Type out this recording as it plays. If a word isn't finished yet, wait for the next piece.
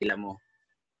Pila mo.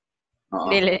 Oo.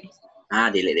 Dili.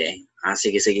 Dili.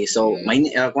 Sige. So, may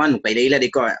kuan paila di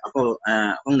ko ako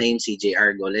akong name si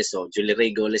JR Goles. So, Julie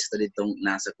Ray Goles to ditong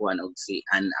nasa kuan og si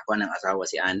Ann. Ako nang asawa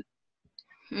si Ann.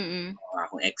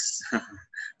 Akong ex.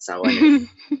 Asawa niya.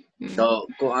 So,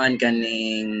 kuan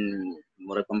kaning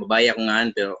murag pambabaya ko nga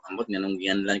pero ambot nga nung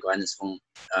gianlan ko anas kong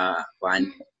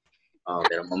kuan.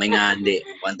 Pero mamay nga hindi.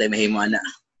 One time mahimo ana.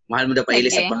 Mahal mo daw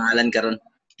pailis ang pangalan karon.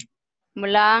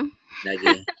 Mula.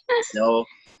 Lagi. So,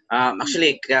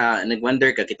 actually,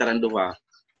 nag-wonder ka, kita rin duha.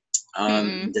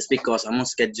 Just because among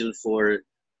schedule for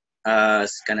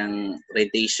kanang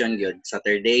rotation yun,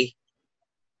 Saturday.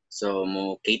 So,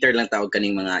 mo cater lang tawag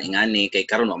kaning mga ingani. Kay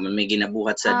karon may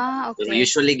ginabuhat sa... Okay. So,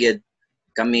 usually, good,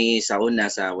 kami sa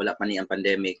una, sa wala pa ni ang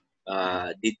pandemic,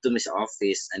 dito mi sa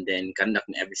office and then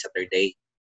conduct mi every Saturday.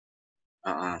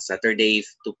 Saturday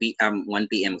 2 p.m.,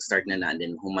 1 p.m. start na and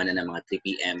then humana na mga 3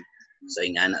 p.m. So,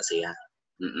 ingana siya.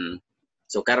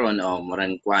 So, karon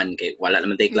murang kuan kay wala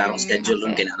naman tayo klarong schedule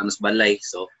ron kay na mas balay.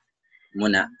 So,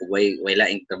 muna, way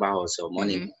laing trabaho. So,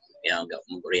 morning,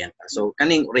 orienta. So,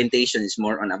 kaning orientation is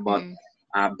more on about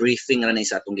briefing ra na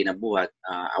sa atong ginabuhat.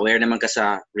 Aware naman ka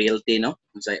sa realty, no?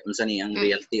 Unsa ni ang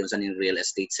realty, unsa ni real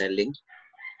estate selling?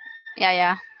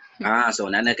 Yeah. So,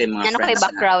 nana kay mga ano friends. Ano kay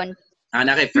background?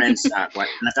 Na kay friends,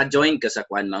 naka-join ka sa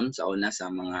kuan, ma'am, sa una sa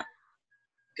mga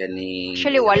kaning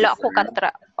actually wala ko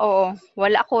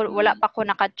wala pa ko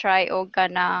naka-try og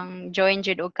kanang join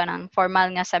jud og kanang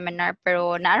formal nga seminar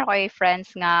pero naa ko ay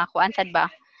friends nga kuan sad ba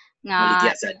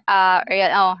nga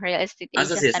real estate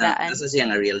agent asa siya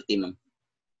nga realty, ma'am?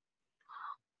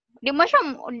 Di mo siya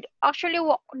actually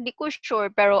di ko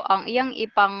sure pero ang iyang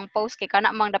ipang post kay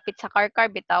kana mang dapit sa car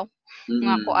bitaw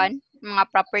nga kuan mga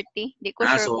property di ko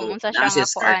sure kung unsa siya nga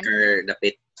kuan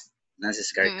dapit nasa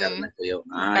Scarcar na kuyo.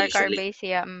 Scarcar base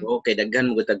siya. Okay, daghan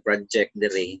mo gutag project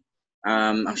dire.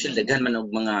 Actually daghan man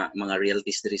og mga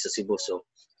realties dire sa Cebu. So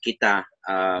kita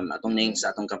atong name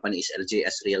sa atong company is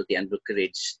LJS Realty and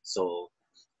Brokerage. So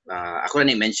ako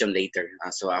na i-mention later.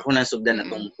 So ako na sugdan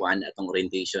atong kuan atong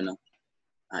orientation, no.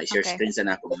 I-share screen sa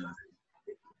nako.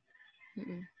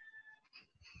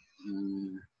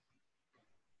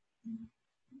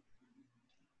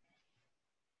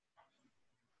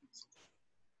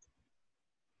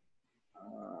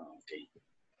 Okay.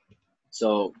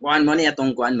 So, kuan mo ni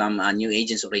atong kuan, ma'am, New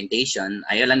Agents Orientation.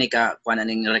 Ayo lang ni ka kuan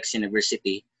aning Rex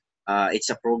University.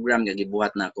 It's a program nga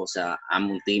gibuhat nako sa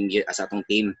among team, sa atong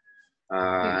team.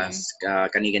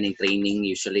 Kaning training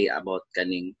usually about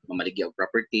kaning mamaligya og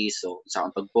property. So, sa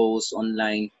ang pag-post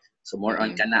online. So, more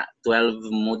on kana 12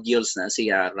 modules na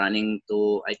siya running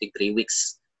to I think 3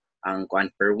 weeks ang kuan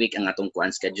per week ang atong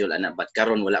kuan schedule ana, but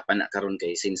karon wala pa na karon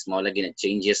kay since mao lagi na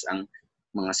changes ang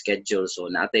mga schedule. So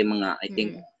natay mga I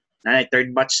think na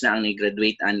third batch na ang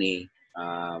ni-graduate ani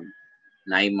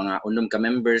na mga unom ka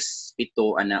members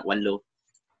 7 ana 8.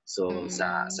 So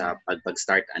sa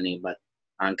pag-start ani, but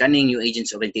ang kaning New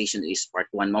Agents Orientation is part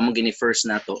 1 mao gini first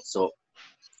nato. So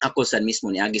ako sad mismo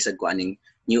niagi sad ko aning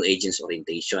New Agents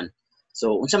Orientation.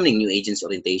 So unsa man ning New Agents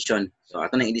Orientation? So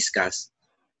ato na i-discuss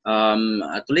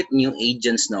tulit new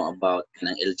agents now about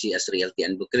ng LGS Realty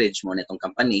and Brokerage mo netong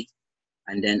company.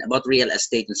 And then about real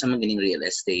estate, unsa man gining real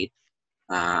estate,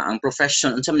 ang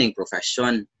profession, unsa man ning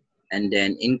profession, and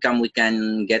then income we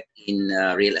can get in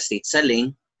real estate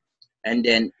selling, and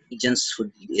then agents who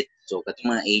did it. So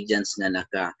katong mga agents na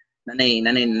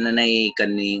nanay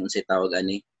kaning unsay tawag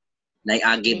ani,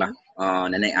 nay-agi ba?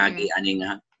 Nanay-agi ani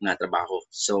nga trabaho.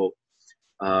 So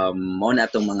mo na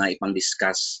itong mga ipang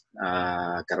discuss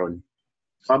karon.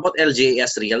 So about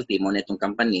LJS Realty, mo na itong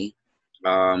company,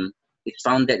 it's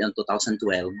founded in 2012.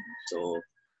 So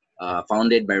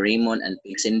founded by Raymond and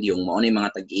Pinsendyong, mo na yung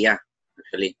mga tag-iya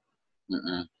actually.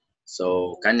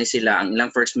 So kani sila ang ilang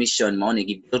first mission mo ni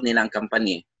gi-build nila ang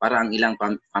company para ang ilang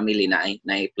family na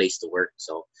ay place to work.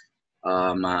 So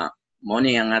mo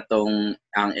ni ang atong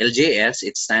ang LJS,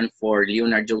 it stand for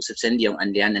Leonard Joseph Sendyong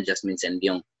and Diana Jasmine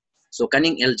Sendyong. So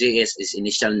kaning LJS is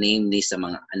initial name ni sa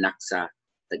mga anak sa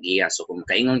tag-iya. So kung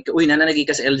kaingon ka, uy nananagi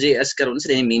ka sa LJS karon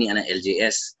sa din meaning ana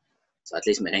LJS. So at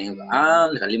least may kaingon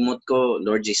nakalimot ko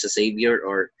Lord Jesus Savior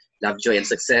or Love, Joy and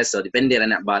Success. So depende ra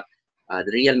na, but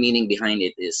the real meaning behind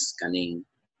it is kaning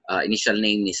initial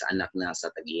name ni sa anak na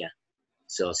sa tag-iya.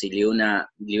 So si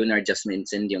Leonard Jasmine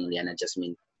Sendyong, Liana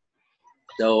Jasmine.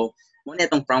 So muna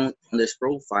itong founder's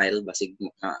profile basig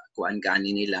kuan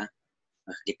kaani nila.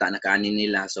 Kita na kanin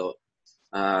nila. So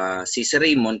si Sir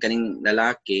Raymond kaning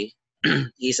lalaki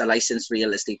he is a licensed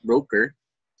real estate broker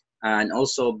and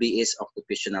also BS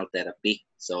occupational therapy,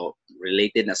 so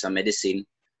related na sa medicine.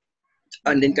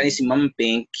 And then kani si Ma'am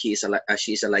Pink, she is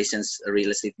a licensed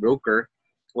real estate broker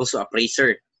also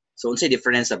appraiser. So unsay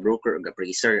difference sa broker ug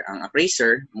appraiser? Ang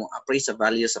appraiser mo appraise sa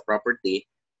value sa property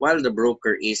while the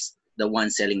broker is the one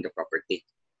selling the property.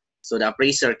 So the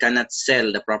appraiser cannot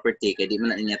sell the property kay di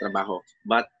man na niya trabaho,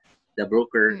 but the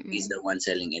broker is the one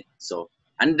selling it. So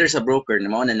under sa broker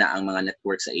mo na ang mga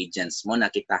network sa agents mo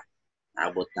na kita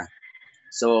abot na.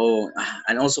 So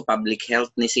and also public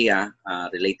health ni siya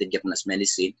related gyapon as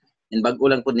medicine. And bago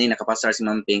lang po ni nakapasar si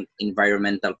Ma'am Pink,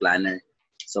 environmental planner.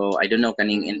 So I don't know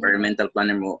kaning environmental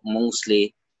planner mo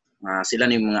mostly sila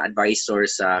ni mga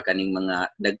advisors sa kaning mga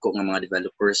dagko nga mga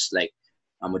developers like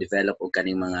mo develop og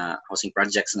kaning mga housing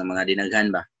projects nga mga dinaghan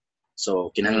ba.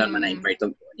 So kinahanglan man na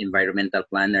environmental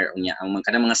planner unya ang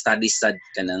kanang mga studies sad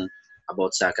kanang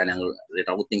about sa kanang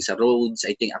rerouting sa roads.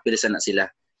 I think apil sa na sila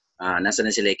nasa na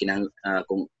sila kinang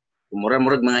kung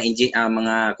murag mga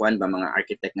mga kuan ba mga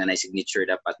architect nga na signature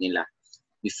dapat nila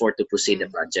before to proceed the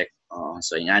project.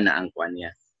 So nga na ang kuan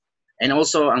niya. And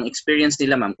also ang experience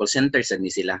nila ma'am call center sad ni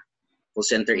sila. Call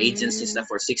center agencies na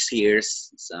for 6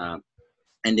 years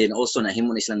and then also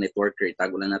nahimo na silang networker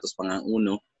itago lang natos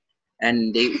panganguno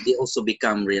and they also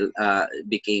became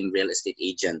real estate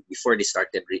agent before they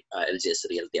started LGS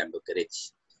Realty and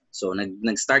Brokerage. So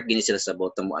nag-start gini sila sa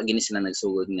bottom mo gini sila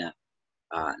nagsugod nga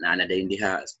naana dayon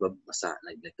diha basta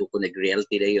nagtuko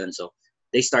nag-realty dayon. So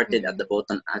they started at the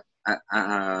bottom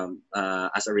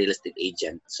as a real estate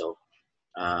agent. So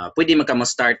pwede man ka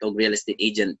mo-start og real estate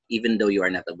agent even though you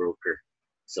are not a broker.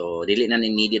 So dili na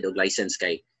needed og license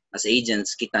kay as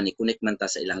agents kita ni connect man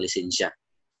ta sa ilang lisensya.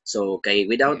 So kay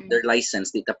without their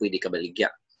license di ta pwede ka baligya.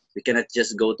 We cannot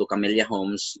just go to Camellia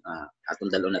Homes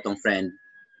atong dalon natong friend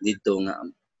dito nga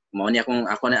mao ni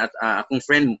akong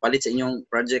friend palit sa inyong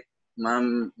project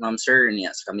ma'am sir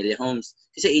niya sa Camellia Homes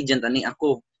kasi agent ani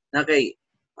ako na kay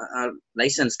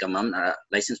license ka ma'am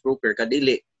license broker ka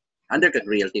dili under ka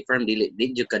realty firm dili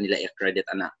ka nila i-credit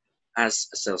ana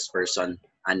as a salesperson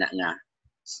ana nga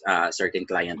certain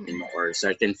client nimo or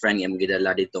certain friend nga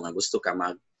gidala dito nga gusto ka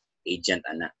mag agent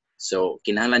ana. So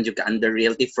kinahanglan jud ka under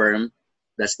realty firm.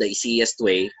 That's the easiest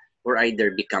way or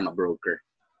either become a broker.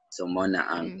 So mo na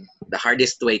ang the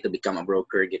hardest way to become a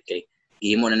broker gid kay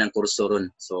ihimo na ng kurso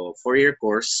ron. So 4-year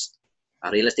course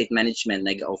real estate management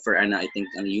nag-offer ana I think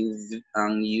ang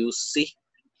UC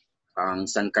ang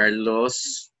San Carlos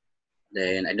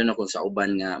then I don't know kung sa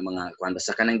uban nga mga kuan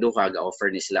basta kanang duha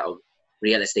ga-offer ni sila og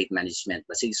real estate management.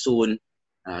 Basig soon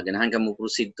ganahan ka mo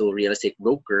proceed to real estate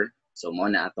broker. So mo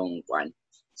na atong kuan.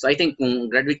 So I think kung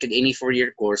graduate kag any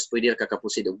 4-year course pwede ka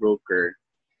proceed og broker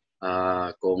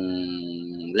kung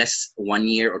less 1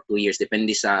 year or 2 years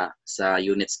depende sa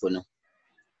units ko no.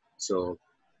 So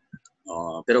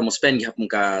pero mo spend gihapon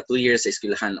ka 2 years sa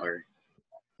eskwelahan or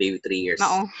maybe 3 years.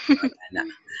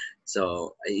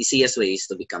 So easiest way is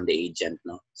to become the agent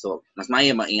no. So mas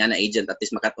maayo mainga na agent at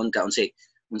least makaton ka unsay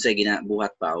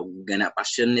ginabuhat pa o gana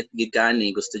passionate gid ka ni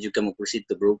gusto jud ka mo proceed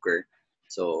to broker.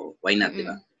 So why not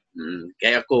diba?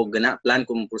 Kaya ako gana plan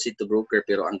ko mo proceed to broker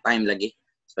pero ang time lagi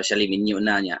especially minyo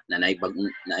na niya na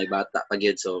naibata pa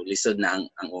gyud so lisod na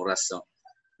ang oras so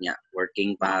nya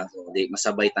working pa so di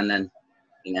masabay tanan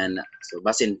ingana so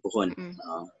basin puhon.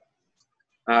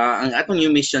 Ang atong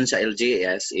new mission sa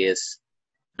LJS is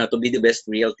to be the best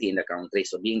realty in the country.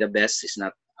 So being the best is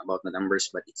not about the numbers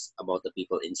but it's about the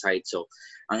people inside. So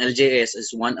ang LJS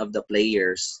is one of the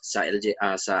players sa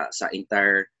sa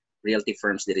entire realty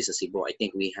firms diri sa Cebu. I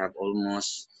think we have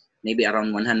almost maybe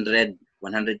around 100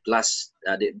 plus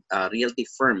realty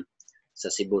firm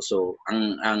sa Cebu. So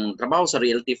ang trabaho sa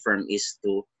realty firm is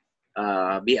to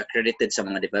be accredited sa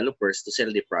mga developers to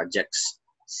sell the projects.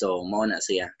 So mao na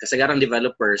siya. Kasagarang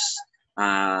developers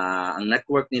ang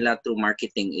network nila through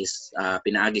marketing is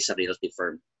pinaagi sa realty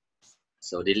firm.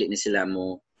 So dili ni sila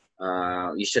mo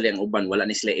usually ang uban wala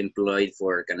ni sila employed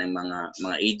for kanang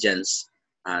mga agents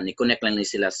ni connect lang ni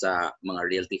sila sa mga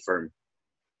realty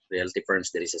firms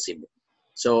diri sa Cebu.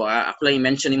 So ako lang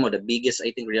i-mention mo the biggest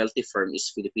I think realty firm is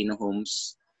Filipino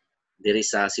Homes diri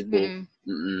sa Cebu.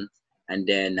 And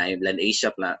then Land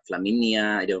Asia,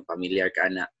 Flaminia, I don't familiar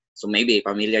ka na. So maybe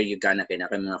familiar you ka na kay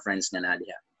na mga friends nga na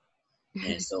diha.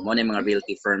 So mo na mga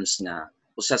realty firms nga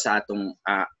usa sa atong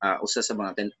usa sa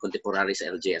mga contemporary sa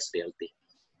LJS Realty.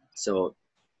 So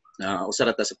usa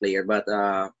ra ta sa player but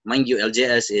mind you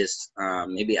LJS is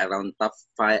maybe around top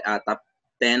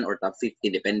 10 or top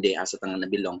 50 depende asa tang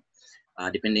nabilong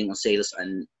depending on sales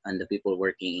and the people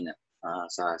working in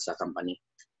sa company.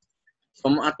 So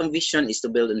atong vision is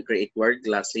to build and create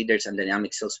world-class leaders and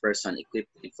dynamic salesperson equipped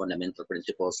with fundamental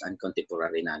principles and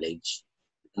contemporary knowledge.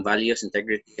 Values,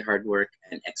 integrity, hard work,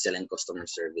 and excellent customer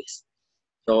service.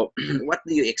 So what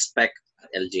do you expect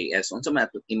LJS. Unsa man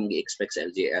ato imong gi-expect sa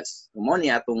LJS? Mo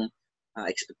ni atong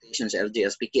expectation sa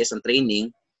LJS PKS ang training,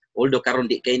 although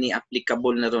karon di kay ni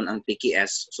applicable na ron ang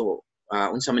PKS. So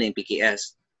unsa man yung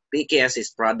PKS? PKS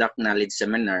is product knowledge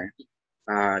seminar.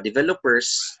 Developers,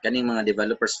 kaning mga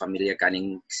developers familiar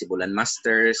kaning Sibulan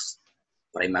Masters,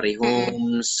 Primary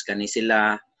Homes, kani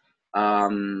sila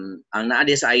ang naa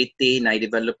diya sa IT na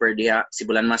developer diha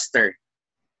Sibulan Master.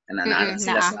 Naa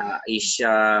sila sa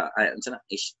Asia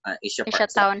Asia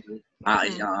Town.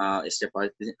 Asia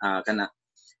part kana.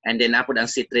 And then napod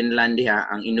ang Citrinland diha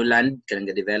ang Inuland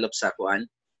kanang ga-develop sa kuan.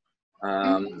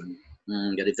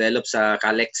 Ga-develop sa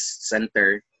Calex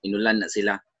Center, Inuland na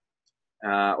sila.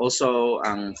 Also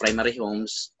ang Primary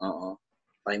Homes,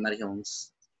 Primary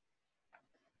Homes.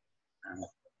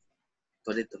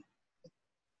 Dito.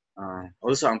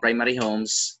 Also ang Primary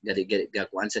Homes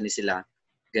gakuan sa ni sila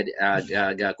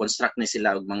construct ni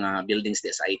sila og mga buildings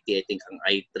sa IT. I think ang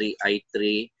I3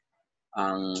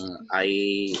 ang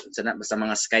basta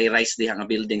mga skyrise diha nga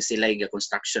buildings sila ga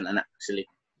construction ana actually.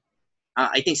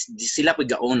 I think sila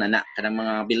pud ga-own ana kanang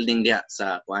mga building diha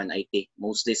sa kuan IT,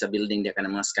 mostly sa building diha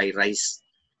kanang mga skyrise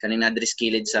kaning na diri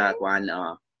skilled sa kuan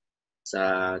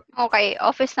sa okay,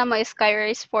 office na mo is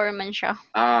Skyrise Foreman siya.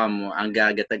 Ang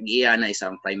gagatag-iya na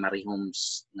isang Primary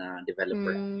Homes na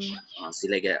developer.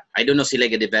 Sila I don't know sila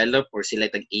ga-develop or sila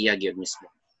tag-iya gyud mismo.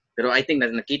 Pero I think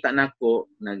nakita na ko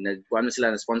nagkuan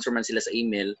sila, sponsor man sila sa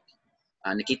email.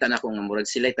 Nakita na ko nga murag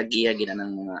sila tag-iya gid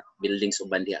ng mga buildings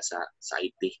uban diha sa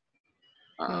IT.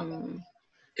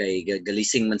 Kay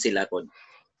galising man sila pod.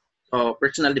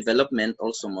 Personal development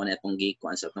also mo na itong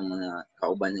gikuan sa itong mga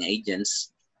kauban nga agents.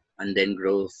 And then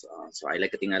growth. So I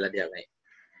like katingala diya kay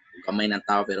kamay ng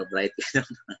tao pero bright.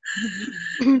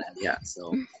 Yeah.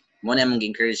 So mo na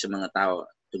mag-encourage sa mga tao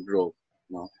to grow,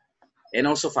 no? And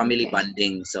also family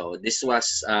bonding. So this was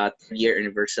 3-year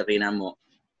anniversary namo.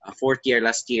 4th year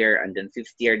last year and then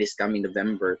 5th year this coming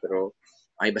November, pero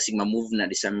ay basig ma-move na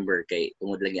December kay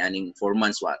tungod lagi aning 4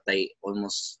 months wa tay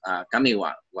almost kami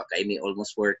wa kay mi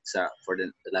almost work for the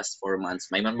last 4 months.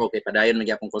 May man mo kay padayon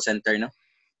magyapon call center, no?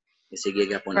 Sige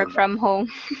gapon. Work from home.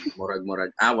 Murag.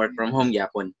 Work from home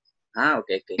gyapon.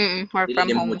 Okay. Work from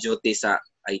home. Mo duty sa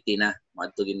IT na.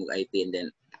 Madtugin mo IT and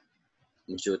then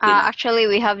duty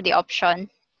actually we have the option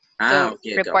to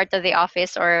report to the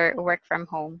office or work from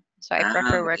home. So I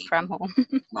prefer work from home.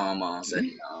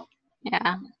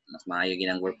 Yeah. Mas maayo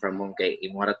ginang work from home kay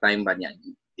imong time ba niya.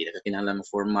 Di na ka kinahanglan mo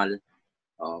formal.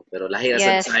 Pero lahi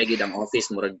ra sa gid ang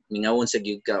office murag mingawon sa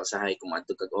gyud ka usahay kung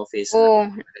adto kag office.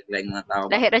 Lahi mga tao.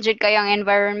 Lahi ra jud kayo ang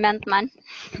environment man.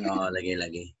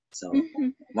 Lagi. So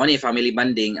mo ni family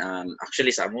bonding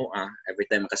actually sa amo every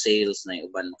time maka-sales na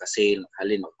uban maka-sale,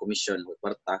 halin mag-commission,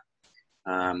 kwarta.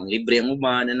 Manglibre ang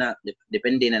uban na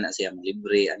depende na siya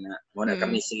manglibre ana. Mo na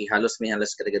kami sige halos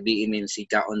kada gabi email si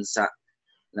kaon sa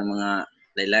ng mga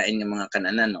lain nga mga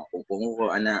kananan, no? Kung ko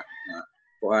ana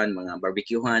kuan mga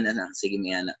barbecuehan ana sige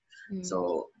mi ana.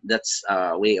 So that's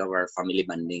way of our family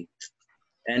bonding.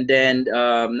 And then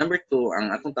number 2,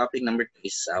 ang atong topic number 2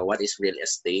 is what is real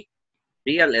estate.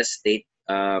 Real estate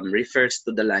refers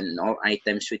to the land and all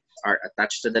items which are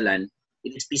attached to the land.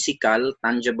 It is physical,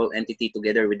 tangible entity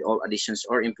together with all additions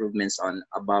or improvements on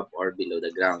above or below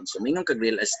the ground. So mingon kag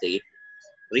real estate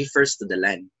refers to the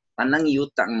land. Tanang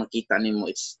yuta ang makita nimo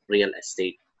it's real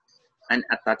estate and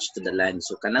attached to the land.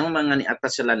 So kanang mga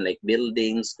ni-attach sa land like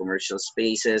buildings, commercial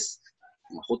spaces,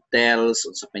 hotels,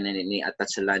 unsa pa ni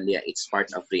attach sa land, it's part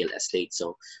of real estate.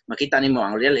 So makita nimo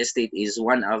ang real estate is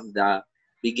one of the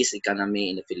biggest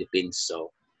economy in the Philippines. So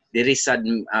there is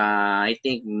I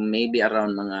think maybe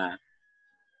around mga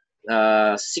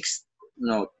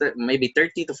maybe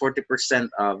 30 to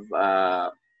 40% of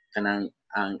kanang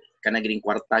gining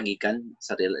kwarta gikan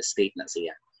sa real estate na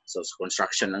siya. So sa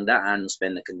construction ng daan,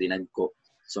 spend na kagdinag ko.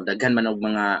 So daghan man og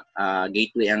mga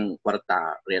gateway ang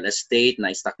kwarta, real estate,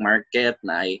 na stock market,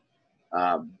 na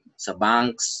sa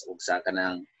banks ug sa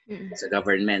kanang sa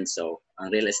government. So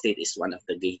ang real estate is one of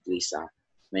the gateways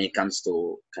when it comes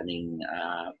to kaning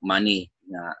money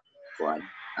na kuan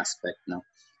aspect, no.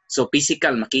 So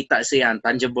physical, makita siya ang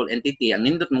tangible entity. Ang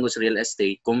nindot mo sa real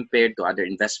estate compared to other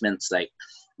investments like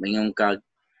mayong kag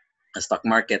stock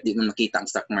market, di mo makita ang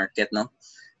stock market, no.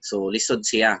 So lisod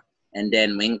siya. And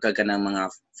then mayong kag kanang mga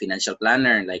financial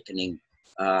planner like kaning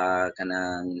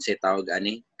kanang say tawag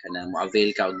ani kanang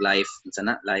mo-avail ka og life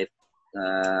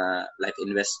life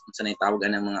invest sana tawag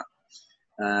anang mga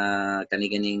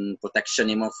kani-ganing protection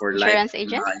nimo for insurance life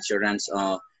agent? Insurance.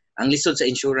 Ang lisod sa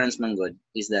insurance man god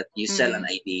is that you sell an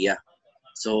idea.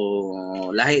 So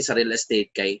lahi sa real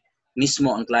estate kay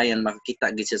mismo ang client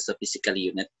makakita gid siya sa physical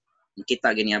unit.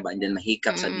 Kita ganyan ba, and then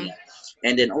mahikap sa niya.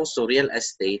 And then also real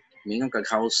estate, mingon kag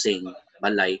housing,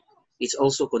 balay, it's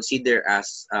also considered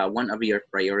as one of your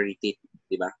priority,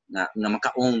 di ba? Na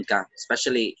maka-own ka,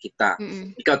 especially kita.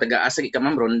 Ikaw taga-asa ka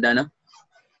ma'am, Ronda, no?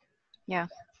 Yeah.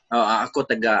 Ako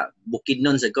taga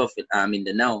Bukidnon sa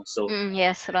Mindanao. So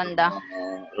yes, Ronda.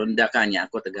 Ronda ka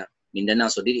niya, ako taga Mindanao.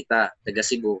 So dili ta taga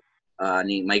Cebu.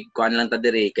 Ni may kuan lang ta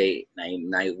dire kay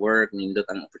na work, nindot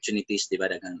ang opportunities, di ba,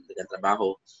 dagang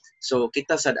trabaho. So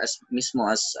kita sad as mismo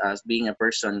as being a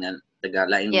person nga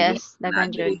taga laing yes, na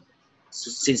dire. So,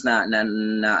 since na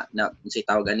say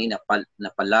tawag ani na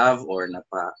pa-love or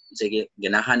sige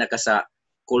ganahan na ka sa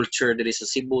culture diri sa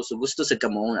Cebu, so gusto sa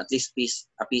kamo at least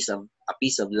a piece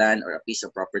of land or a piece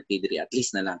of property diri at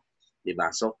least na lang, di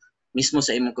ba? So mismo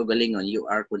sa imong kagalingon, you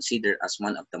are considered as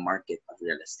one of the market of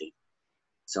real estate.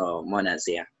 So mo na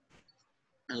siya.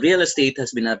 Real estate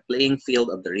has been a playing field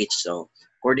of the rich. So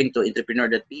according to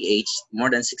entrepreneur.ph,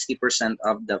 more than 60%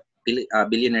 of the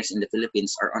billionaires in the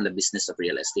Philippines are on the business of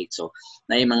real estate. So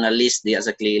naay mga list diya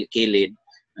sa kilid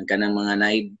ang kanang mga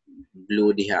naay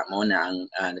blue diha mo na ang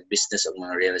business of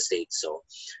mga real estate. So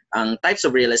ang types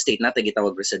of real estate nata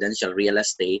gitawag residential real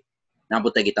estate,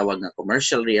 nabot ta gitawag nga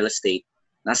commercial real estate,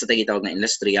 nasa ta gitawag nga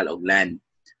industrial o land.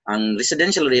 Ang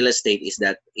residential real estate is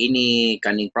that any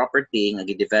kaning property nga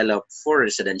gi-develop for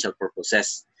residential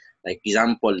purposes. Like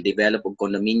example, develop og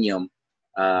condominium,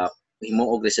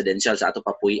 himuog residential sa ato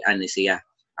papuy-an ni siya.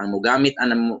 Ang mugamit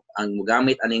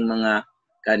aning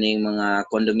mga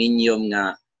condominium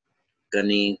nga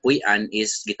kaning puy-an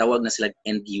is gitawag na sila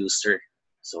end user.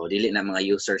 So dili na mga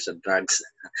users of drugs.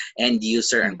 End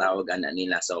user ang tawag ana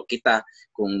nila. So kita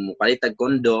kung mupalitag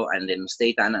kondo and then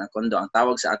stay ta na kondo, ang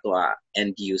tawag sa ato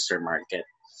end user market.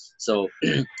 So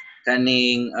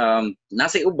kaning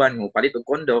nasa uban mo palit og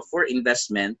kondo for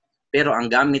investment, pero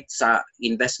ang gamit sa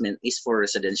investment is for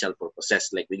residential purposes.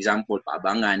 Like for example,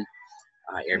 paabangan,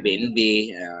 Airbnb,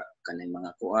 kaning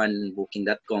mga kuan,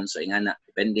 booking.com, so ingana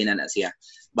depende na siya.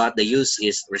 But the use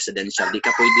is residential. Di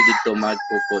ka pwede dito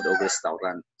magpupod o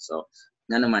restaurant. So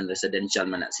nga naman residential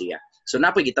man na siya. So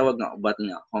napoy gitawag nga ubat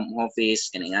nga home office,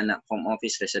 kaning ana home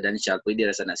office residential, pwede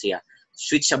ra na siya.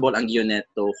 Switchable ang unit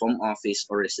to home office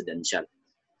or residential.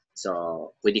 So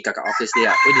pwede ka office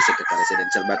diya, pwede sa ka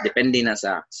residential, but depende na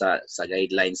sa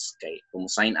guidelines kay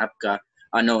kung sign up ka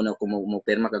kung mo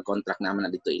pirma ka contract naman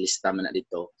na dito, ilista man na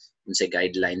dito sa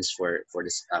guidelines for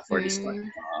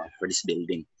this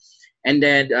building. And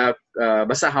then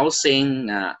basta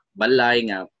housing nga balay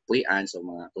nga puy-an, so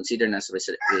mga consider na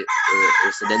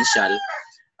residential,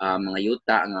 mga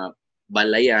yuta nga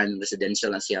balayan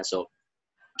residential na siya. So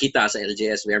kita sa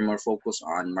LJS, we are more focused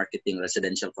on marketing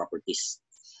residential properties.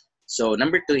 So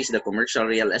number 2 is the commercial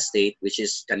real estate, which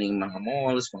is kaning mga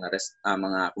malls,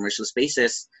 mga commercial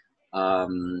spaces,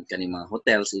 kaning mga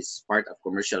hotels is part of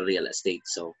commercial real estate.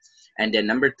 So and then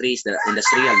number 3 is the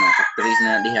industrial, mga factories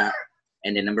na diha,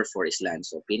 and then number 4 is land.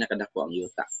 So pinakadako ang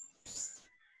yuta.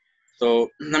 So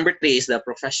number 3 is the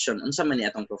profession. Unsa man ni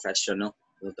atong profession, no?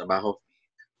 Yung trabaho.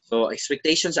 So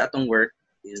expectations sa atong work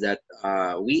is that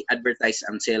we advertise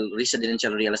and sell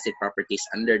residential real estate properties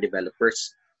under developers.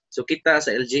 So kita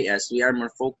sa LJS, we are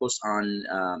more focused on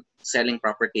selling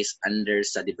properties under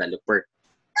sa developer.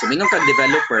 So mingon kag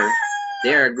developer,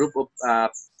 they are a group of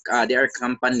they are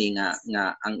company nga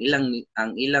ang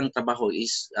ilang trabaho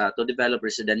is to develop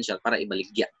residential para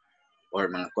ibaligya,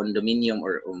 or mga condominium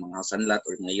or mga sanlat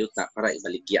or mga yuta para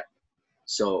ibaligya.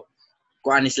 So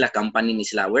kuan ni sila, company ni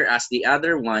sila, whereas the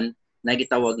other one na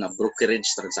gitawag nga brokerage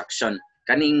transaction.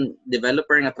 Kaning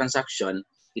developer nga transaction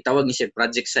gitawag ni siya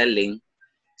project selling.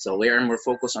 So we are more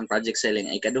focused on project selling.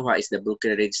 Ay kaduha is the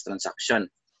brokerage transaction,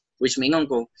 which mingon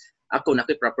ko ako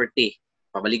nakoy property,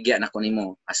 pabaligya na ko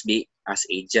nimo as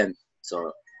agent.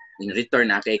 So in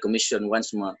return na kay commission once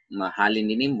mahalin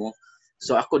nimo.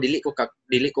 So ako dili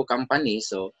ko company,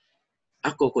 so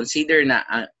ako consider na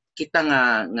kita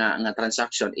nga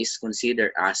transaction is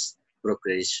considered as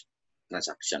brokerage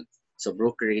transaction. So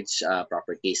brokerage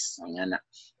properties ang ana.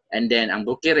 And then ang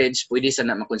brokerage pwede sa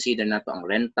na ma-consider nato ang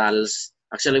rentals.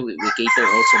 Actually we cater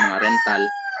also mga rental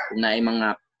kung naay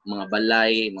mga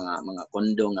balay, mga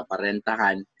kondo nga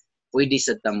parentahan, pwede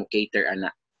sa ta mo cater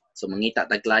ana. So mangita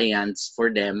tag clients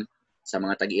for them sa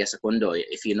mga tag-iya sa kondo.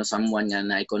 If you know someone nga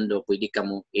naay kondo, pwede ka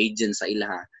mo agent sa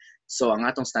ilaha. So ang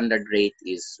atong standard rate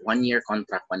is 1-year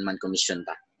contract, 1-month commission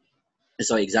ta.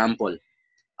 So example,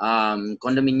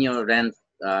 condominium rent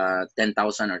 10,000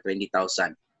 or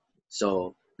 20,000.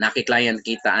 So naki-client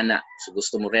kita ana, so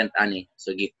gusto mo rent ani.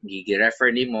 So gi-refer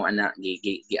nimo ana,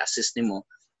 gi-assist nimo,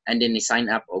 and then ni-sign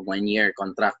up og 1-year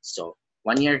contract. So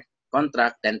 1-year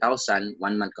contract, 10,000,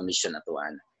 1-month commission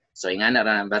atuan. So ingana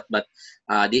ra but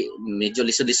di medyo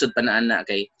lisod-lisod pa na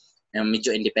kay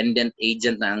medyo independent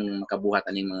agent na ang makabuhat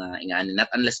aning mga ingani, not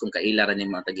unless kung kaila ra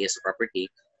ning mga tagiya sa property,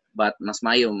 but mas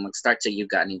mayo mag-start sa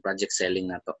yuga aning project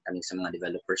selling nato kaning sa mga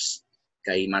developers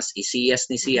kay mas easiest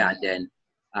ni siya. Then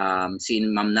si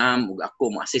Ma'am Nam ug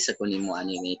ako mo assist ako nimo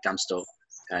ani when it comes to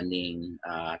kaning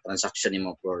transaction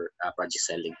nimo for project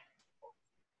selling.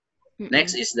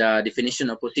 Next is the definition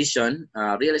of position.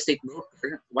 Real estate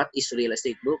broker. What is real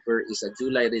estate broker? Is a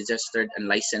duly registered and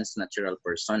licensed natural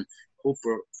person who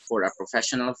for a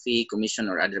professional fee, commission,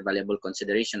 or other valuable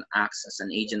consideration acts as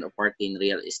an agent or party in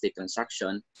real estate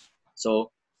transaction. So,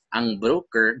 ang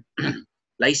broker,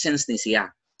 licensed ni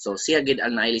siya. So, siya gid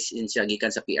ang na-license siya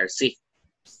gikan sa PRC.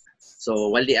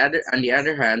 So, while on the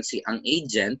other hand, ang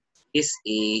agent is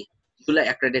a duly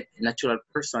accredited natural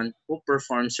person who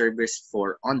performs service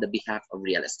for on the behalf of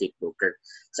real estate broker.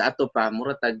 Sa ato pa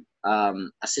muratag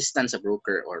assistant sa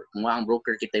broker or kung ang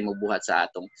broker kitay mobuhat sa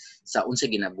atong sa unsa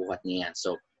ginabuhat niya.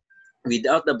 So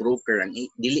without the broker ang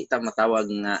dili ta matawag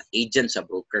nga agent sa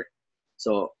broker.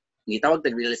 So gitawag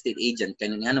tag real estate agent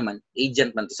kani nga naman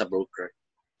agent man to sa broker.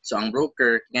 So ang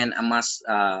broker can amass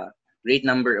great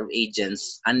number of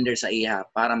agents under sa iya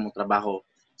para mo trabaho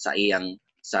sa iyang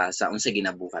sa unsa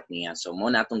ginabuhat niya. So mo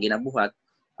na atong ginabuhat,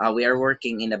 we are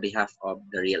working in the behalf of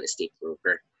the real estate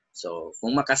broker. So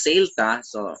kung maka-sale ta,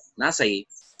 so nasay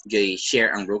joy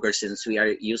share ang broker since we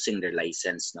are using their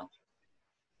license, no.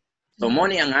 So mo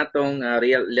ni ang atong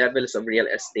real levels of real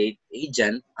estate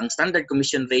agent, ang standard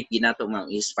commission rate ginato ma'am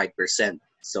is 5%.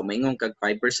 So maingong kag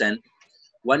 5%,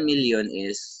 1 million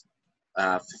is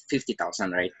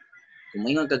 50,000, right? Kung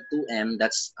mayroon kag 2M,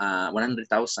 that's 100,000.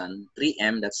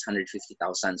 3M, that's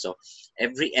 150,000. So,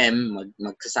 every M,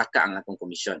 magsasaka ang atong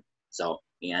commission. So,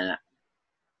 yan na.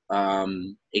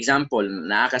 Example,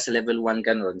 naa ka sa level 1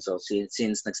 ka nun. So,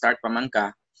 since nag-start pa man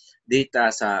ka,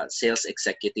 data sa sales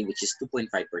executive, which is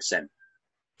 2.5%.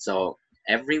 So,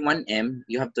 every 1M,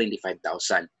 you have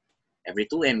 25,000. Every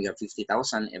 2M, you have 50,000.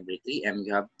 Every 3M,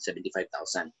 you have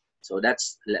 75,000. So,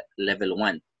 that's level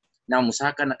 1. Now,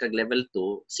 musaka na kag level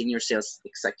 2, senior sales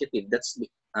executive, that's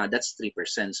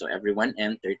 3%. So every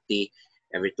 1M, 30,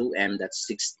 every 2M, that's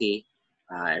 60,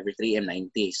 every 3M,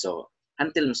 90. So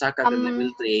until musaka kag level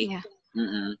 3,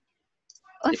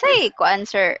 unsay kuan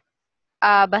sir,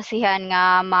 basihan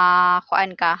nga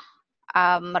makuan ka,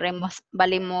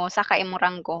 bali mo saka imo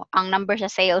ranggo, ang number sa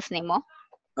sales nimo?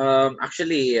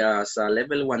 Actually, sa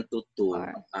level 1 to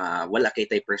 2, wala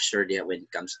kay tay pressure diya when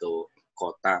it comes to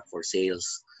quota for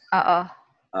sales. Oo.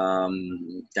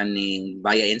 Kaning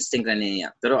via instinct ra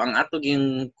niya. Pero ang atog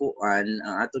yung kuan,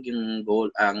 ang atog yung goal,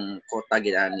 ang quota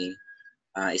gid ani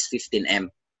is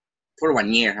 15M for 1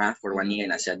 year ha, for 1 year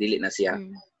na siya, dili na siya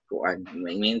kuan.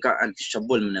 Ngayon ka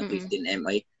untouchable mo ng 15M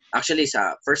ay actually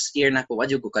sa first year na ko wa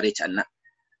jud ko ka-reach na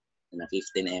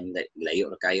 15M,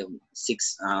 layo ra kayo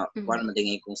 6 kuan man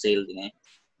dingi kung sale dingi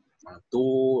 2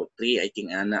 3 I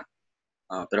think ana.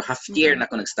 Pero half year na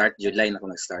ko nag-start, July na ko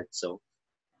nag-start. So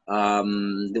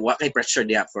wa kay pressure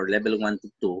diya for level 1 to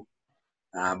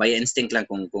 2. By instinct lang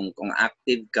kung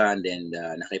active ka, and then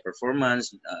nakay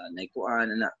performance,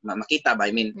 naikuan na makita ba,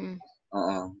 I mean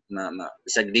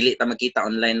bisag dili ta makita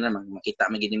online na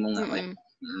makita magini mo nga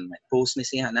post ni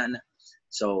siya na.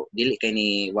 So dili kay ni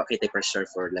wa kay tay pressure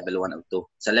for level 1 o 2.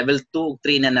 Sa level 2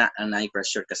 3 na ang naay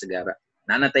pressure kasagara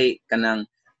nanatay kanang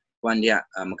kuan diya,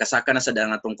 magkasaka na sa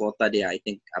dang atong quota diya. I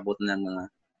think abot na mga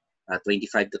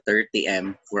 25 to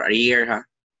 30M for a year ha.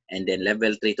 And then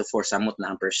level 3 to 4 samot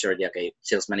na ang pressure diya kay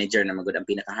sales manager na magud ang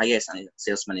pinaka-highest ang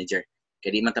sales manager.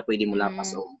 Kay di man ta pwede mo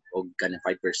lapas og kanang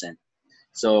 5%.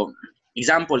 So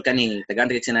example kani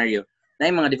tagan-rate scenario,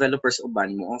 na yung mga developers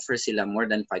uban mo offer sila more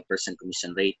than 5%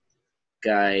 commission rate.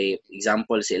 Kay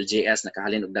example si LJS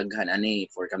nakahalin og daghan ani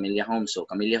for Camellia Homes. So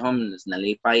Camellia Homes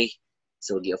nalipay,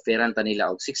 so gi-offeran ta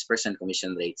nila og 6%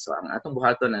 commission rate. So ang atong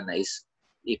buhaton na is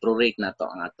i-prorate na to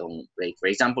ang atong rate. For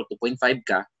example, 2.5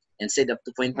 ka, instead of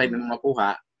 2.5 mo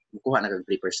makuha na kag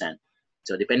 3%.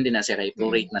 So depende na siya kay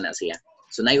prorate na siya.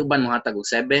 So naiuban mo hatag og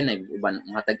 7, naiuban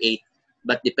mo hatag 8,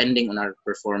 but depending on our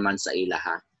performance sa ila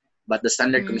ha. But the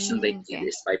standard commission rate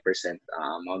is 5%.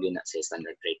 Mao gyud na siya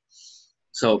standard rate.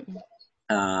 So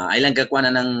ay lang kakuha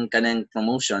na ng kanang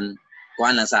promotion, kuha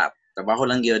na sa trabaho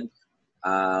lang gyud.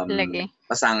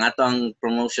 Basta ang atong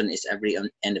promotion is every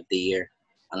end of the year.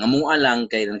 Ang amua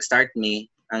lang kay nag-start me,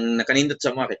 ang nakanindot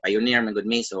sa mga kay pioneer man gud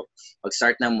me. So pag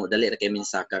start na mo dali ra kay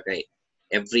minsaka kay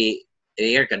every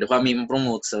year kaduha mi mo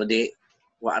promote, so di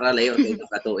wa ra layo kay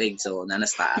katuig, so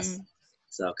nanas taas.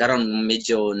 So karon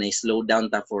medyo na slow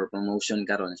down ta for promotion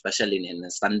karon, especially in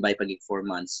standby pag 4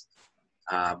 months.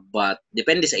 But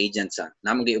depende sa agent sa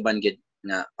namo gyuban gid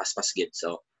nga paspas gid.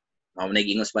 So mao na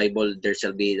gingos Bible, there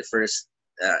shall be the first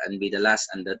and be the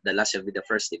last, and the last shall be the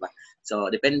first, di ba?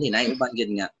 So depende na uban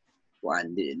gid nga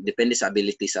kuan, depende sa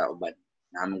ability sa uban.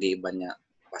 Namo gyuban nga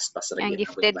paspas ra Ang gid.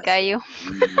 gifted kayo.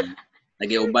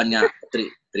 Nagiuban nga 3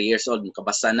 years old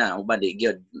kabasa na uban di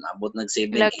gyud abot nag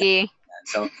 7. Lucky.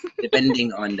 So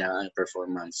depending on the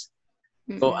performance.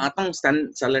 So atong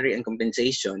salary and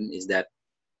compensation is that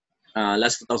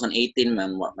last 2018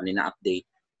 man wa man na update.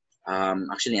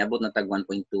 Actually abot na tag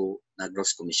 1.2 na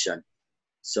gross commission.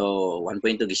 So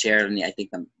 1.2 gi-share ni I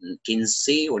think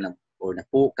 15 or na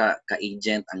po ka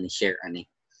agent ang share ani.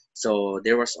 So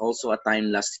there was also a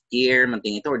time last year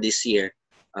manting ito or this year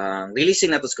releasing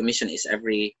natos commission is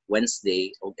every Wednesday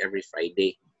o every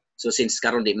Friday. So since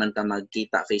karon di man ta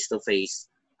magkita face to face,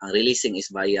 ang releasing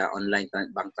is via online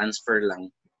bank transfer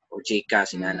lang o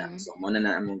GCash inana. So mo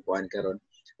na among kuan karon.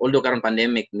 Although karon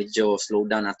pandemic medyo slow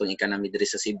down atong economy diri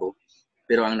sa Cebu,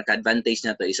 pero ang naka-advantage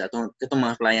na to is atong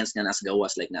mga clients nga nasa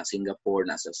gawas like na Singapore,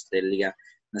 nasa Australia,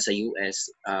 nasa US,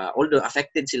 although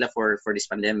affected sila for this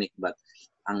pandemic, but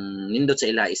ang nindot sa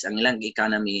ila is ang ilang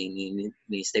economy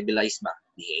ni stabilize ba,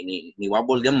 ni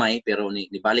wobble gamay pero ni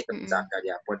balik ang sa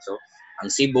gyapon. So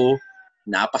ang Cebu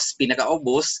napas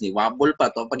pinakaubos ni wobble pa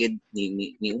to pag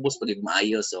ni ubos pag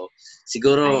maayo. So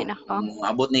siguro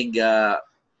abot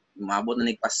maabot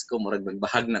na Pasko murag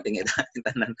magbahag na tingid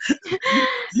tanan.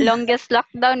 Longest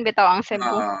lockdown bitaw ang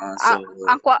Cebu.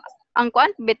 Ang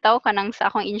kuan bitaw kanang sa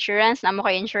akong insurance, namo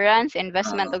kay insurance,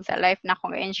 investment ug sa life na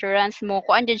akong insurance mo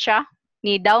kuan gid siya.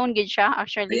 Ni down gid siya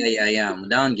actually. Yeah.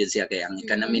 Down gid siya kay ang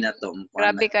economy na to.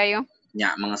 Grabe kayo.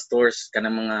 Nya mga stores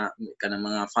kanang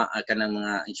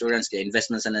mga insurance kay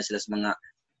investment sana sila sa mga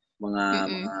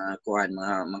kuan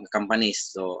mga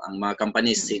companies. So ang mga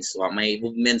companies since may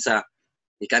movement sa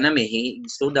economy,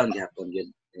 slow down gyapon yun.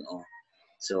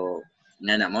 So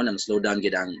nga na mo nang slow down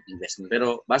gid ang investment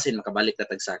pero basin makabalik ta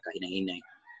tag saka hinay-hinay.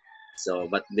 So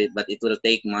but it will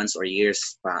take months or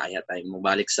years pa aya tayo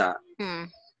mobalik sa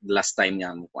last time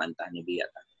nga mo kuanta ni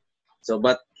Biyata. So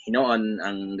but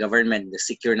ang government the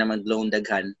secure na mag-loan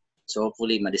daghan, so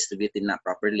hopefully ma-distribute na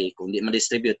properly. Kung di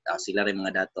ma-distribute sila rin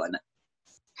mga dato ana.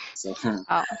 So so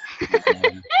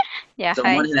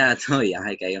mo na to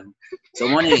yahay kayo. So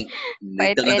mo ni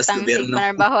dito na sa gobyerno.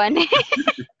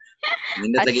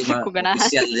 Nindot lagi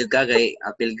official ka kay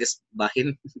apil gas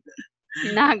bahin.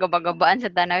 Gabagabaan sa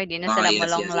tanaw di na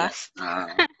sila long last.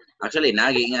 Actually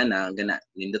nagi nga na gana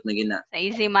nindot na gina. Sa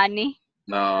easy money.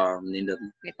 Nindot.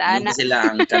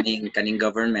 Sila ang kaning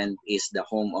government is the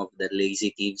home of the lazy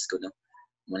thieves ko no.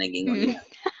 Mo nagingon nila.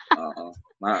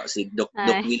 Si Doc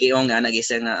Willie Ong nga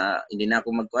nag-isa nga hindi na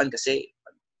ako magkuan kasi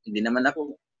hindi naman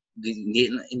ako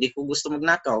hindi ko gusto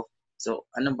magnakaw. So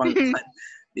ano bang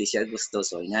di siya gusto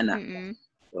so nga na.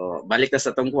 So balik na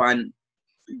sa tong kuan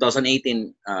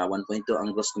 2018 1.2 ang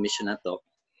gross commission na to.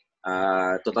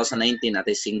 2019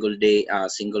 atay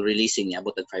single releasing niya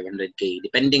abot og 500k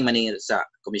depending man sa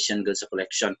commission good sa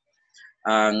collection.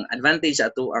 Ang advantage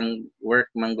ato ang work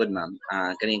man good ma'am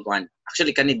kaning kuan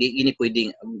actually kani di ini pwedeng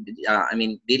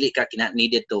dili ka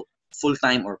needed to full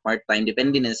time or part time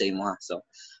depende na sa imo ha. So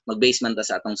mag-base man ta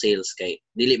sa atong sales kay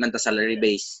dili man ta salary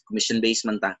base, commission base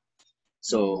man ta.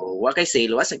 So wa kay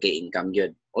sale wa sa kay income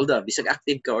gyud. Although bisag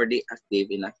active ka or di active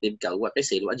inactive ka wa kay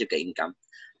sale wa jud kay income.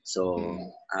 So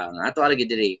ang ato ara gid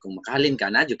diri kung makahalin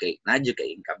ka na jud kay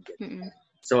income gyud.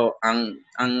 So ang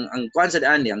kuan sa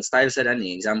daan ang style sa daan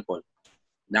example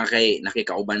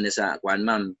nakikauban na sa kuan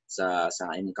ma'am sa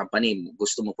imong company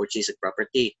gusto mo purchase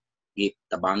property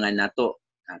gitabangan nato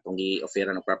atong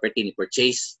gi-offer ng property ni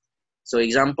purchase. So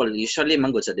example usually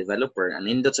manggod sa developer ang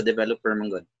indot sa developer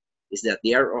manggod is that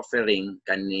they are offering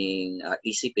kaning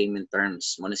easy payment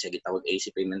terms mo na siya gitawag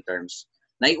easy payment terms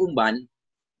naiuban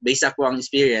based ako ang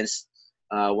experience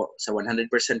sa 100%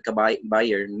 ka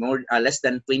buyer more less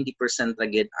than 20%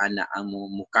 ragid ana ang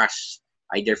mo cash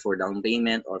either for down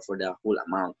payment or for the whole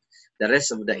amount. The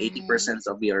rest of the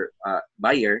 80% of your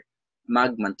buyer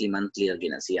mag monthly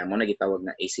gina siya mo na gitawag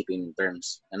na AC payment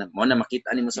terms. Mo na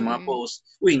makita nimo sa mga post,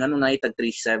 uy ngano na itag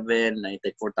 37, na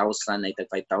itag 4,000, na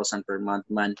itag 5,000 per month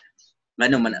man.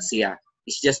 Ngano man na siya.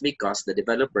 It's just because the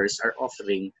developers are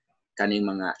offering kaning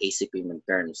mga AC payment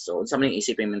terms. So unsa man yung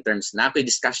AC payment terms? Na ako'y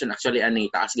discussion actually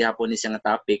ani taas gihapon ni siya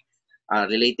nga topic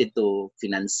related to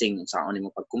financing sa ano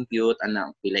mo pag-compute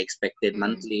ana pila expected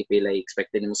monthly pila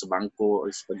expected nimo sa bangko or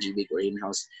sa pag-ibig or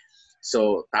in-house.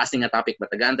 So taas nga topic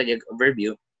but tagaan tag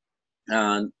overview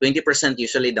 20%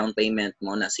 usually down payment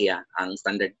mo na siya ang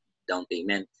standard down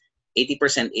payment.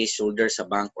 80% is shoulder sa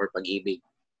bank or pag-ibig.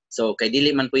 So kay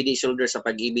dili man pwede shoulder sa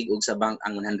pag-ibig ug sa bank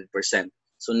ang 100%.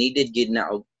 So needed gid na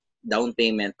og down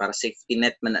payment para safety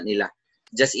net man na nila.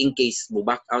 Just in case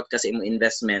bu-back out kasi imong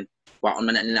investment, waon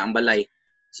man na nila ang balay.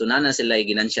 So nana sila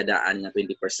ginansya daan nga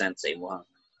 20% sa imong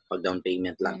pag down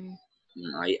payment lang.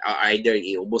 Either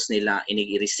iubos nila,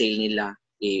 i-resale nila,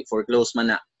 i-foreclose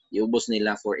man na, iubos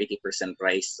nila for 80%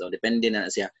 price. So depende na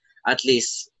siya. At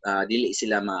least dili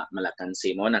sila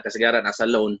malakansi mo na kasagaran nasa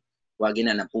loan, wagi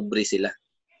na pobre sila.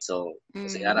 So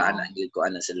kasagaran na gid ko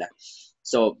ana sila.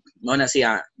 So mo na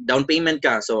siya down payment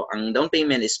ka. So ang down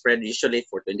payment is spread usually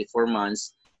for 24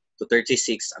 months to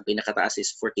 36. Ang pinakataas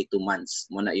is 42 months.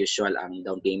 Mo na usual ang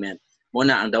down payment. Mo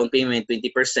na ang down payment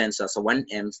 20% so sa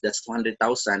 1M that's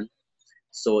 200,000.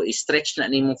 So i-stretch na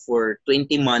nimo for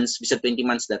 20 months, bisa 20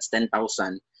 months that's 10,000.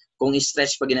 Kung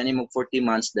i-stretch pa ginani mo 40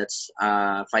 months that's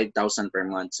 5,000 per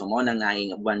month. So mo na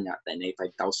ngaing uban nga tay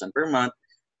 5,000 per month,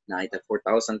 na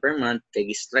 4,000 per month kay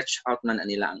gi-stretch out man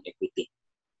nila ang equity.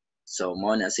 So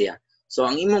mo na siya. So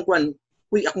ang imong kwan,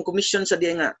 uy akong commission sa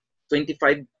diya nga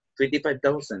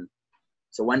 25,000.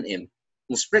 So 1M.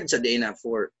 Mo spread sa diya na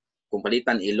for kung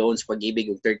palitan i-loans pag-ibig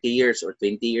og 30 years or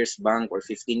 20 years bank or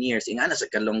 15 years. Ingana sa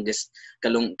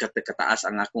kataas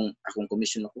ang akong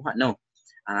commission nakuha. No.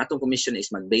 Ang atong commission is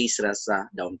mag-base ra sa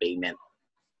down payment.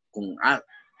 Kung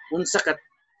unsa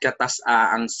katas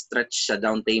ang stretch sa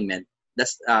down payment,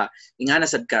 that's ingana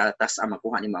sad katas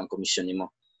makuha nimo ang commission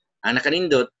nimo. Ang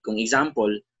nakanindot, kung example,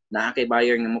 na kay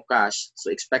buyer nga mo cash, so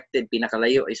expected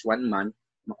pinakalayo is 1 month,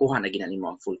 makuha na ginani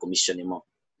mo ang full commission nimo.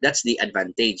 That's the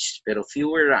advantage. Pero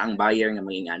fewer ra ang buyer nga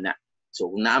mangingana. So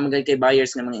kung naamagay kay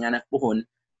buyers nga mangingana puhon,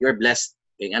 you're blessed.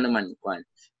 Kaya nga naman,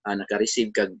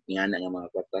 naka-receive kag ingana nga mga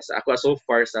kwarta. Sa ako so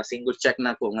far, sa single check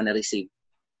na ko nga na-receive,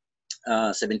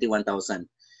 71,000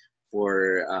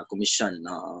 for commission.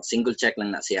 Single check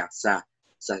lang na siya sa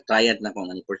client na ko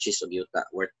nga ni-purchase og yuta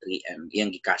worth 3M iyang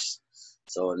gi-cash.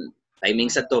 So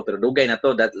timing sa to pero dugay na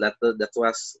to that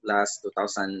was last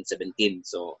 2017.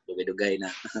 So dugay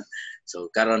na. So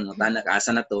karon mo tana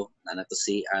kaasa na to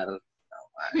CR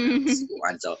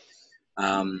so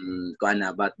kuan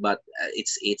na but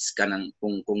it's kanang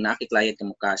kung naki-client ka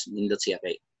mo cash nindot siya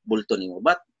kay bulto nimo.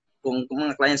 But kung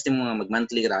mga clients nimo nga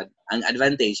mag-monthly rad, ang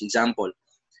advantage example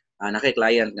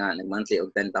naki-client nga nag-monthly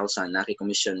og 10,000,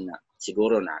 naki-commission na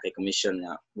siguro naki-commission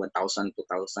nga 1,000,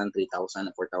 2,000, 3,000,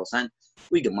 4,000.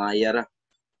 Uy, gamaya ra.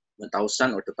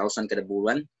 1,000 or 2,000 kada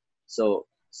buwan. So,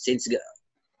 since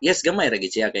yes, gamay ra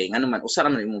gid siya kay ngano man usa ra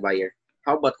man imong buyer.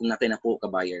 How about kung nakinako ka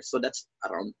buyer? So that's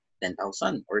around 10,000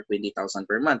 or 20,000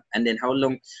 per month. And then how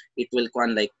long it will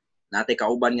kuan like natay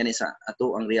kauban gani sa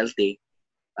ato ang realty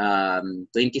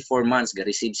 24 months ga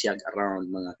receive siya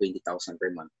around mga 20,000 per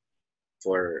month.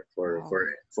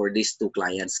 For these two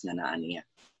clients nga naa niya.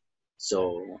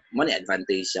 So, mo ni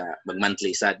advantage siya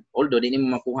mag-monthly sad. Although di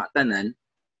mo makuha tanan,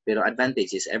 pero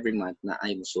advantage is every month na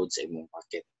ay musod sa imong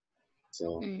pocket.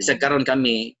 So, bisag karon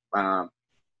kami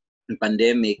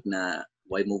pandemic na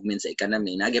why movement sa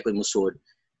economy, nagya pa musod,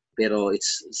 pero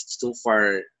it's too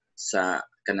far sa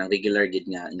kanang regular gid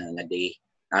nga day.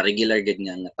 Regular gid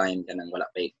nga time kanang wala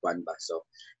pa ikuan ba. So,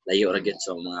 layo ra gid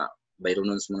sa mga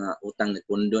bayronon sa mga utang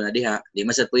nagpundo na diha, di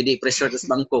man sad pwede i-pressure sa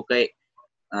bangko kay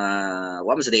wa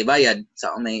man sa bayad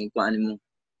sa may kuan mo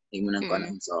nang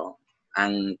kuan. So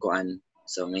ang kuan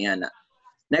so may na.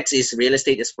 Next is real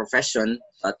estate as profession.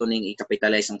 Ato ning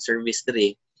i-capitalize ang service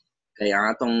diri kay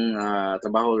ang atong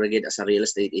trabaho ragid as a real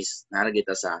estate is naragid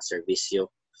sa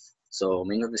serbisyo. So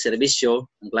may nga serbisyo,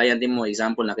 ang client mo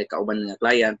example na kay kauban nga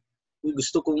client,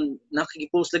 gusto kong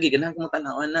nakikipost lagi, ganahan ko mo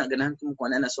tanawan na, ganahan ko mo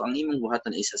kuha na. So, ang imong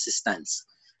buhatan is assistance.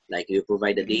 Like, you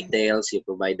provide the details, you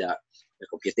provide the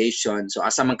computation. So,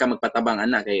 asa man ka magpatabang,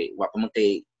 kay wa pa man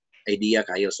kay idea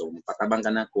kayo. So, magpatabang ka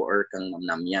na ko or kang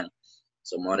mamnamyang.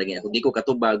 So, mo rin, kung di ko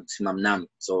katubag, si mamnam.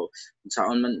 So,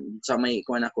 saan man, sa may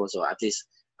kuha na ko, so at least,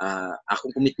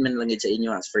 akong commitment lang sa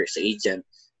inyo as first agent,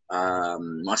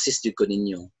 ma-assist ko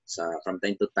ninyo from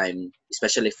time to time,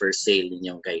 especially for sale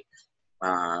ninyo kay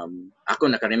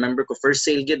ako naka-remember ko first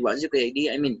sale gid was yung kay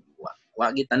idea. I mean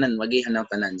wagi tanan, wagi hanaw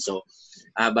tanan. So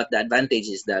but the advantage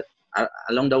is that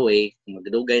along the way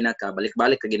magdugay na ka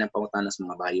balik-balik ka ginang pangutana sa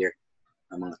mga buyer,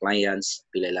 mga clients,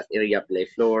 pilay lot area, pilay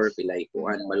floor, pilay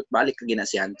kuan, balik-balik ka gina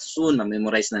siyan soon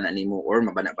ma-memorize na nimo or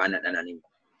mabana-bana na nimo.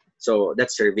 So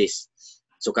that's service.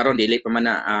 So karon dili pa man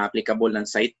na applicable ng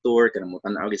site tour kanang mo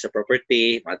tan-aw sa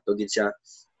property, matugid sa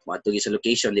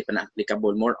location, di pa na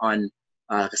applicable. More on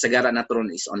kasagaran natron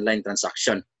is online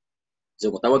transaction.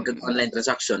 So kung tawag kag online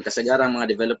transaction, kasagaran mga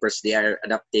developers they are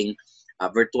adapting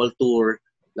virtual tour,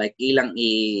 like ilang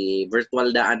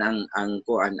virtual daan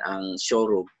ang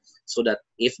showroom, so that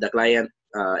if the client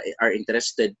are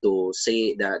interested to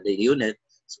say the unit,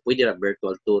 So pwede ra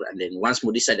virtual tour, and then once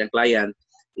mo decide ang client,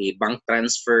 i-bank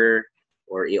transfer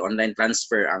or i-online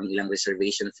transfer ang ilang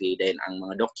reservation fee, then ang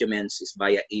mga documents is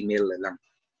via email na lang.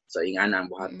 So ingana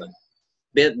ang buhaton.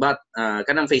 But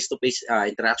kanang face-to-face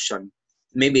interaction,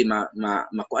 maybe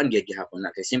makuan gyud gihapon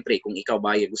na kay siyempre kung ikaw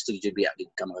buyer gusto gyud biya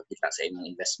ka makakita sa imong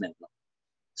investment, no.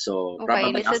 So Okay,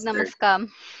 probably lisod na after, ma-scam.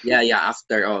 yeah,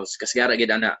 after kasigara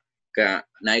gid ana ka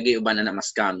naigay uban na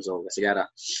ma-scam, so kasigara,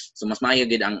 so mas maayo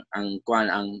gid ang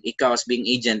kuan, ang ikaw as being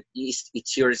agent,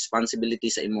 it's your responsibility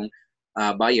sa imong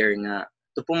buyer nga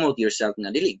to promote yourself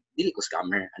nga dili ko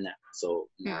scammer ana. So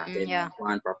then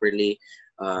kuan properly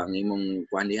ang imong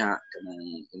kuan diha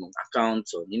kanang imong account,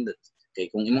 so nindot kay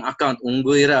kung imong account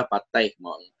unggoy ra patay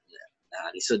mo na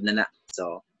lisod na.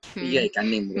 So iyay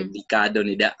kani mo delikado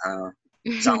ni da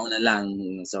sa una lang.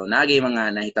 So nagay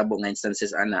mga nahitabo nga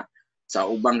instances ana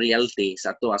sa ubang realty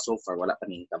sa ato so far wala pa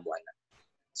nahitabo ana.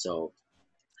 So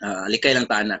likay lang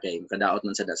ta ana kay kadaot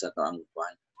man sa to ang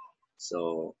kuan,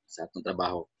 so sa atong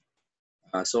trabaho.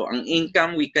 So ang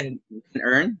income we can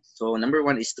earn, so number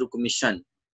one is through commission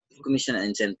and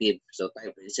incentive. So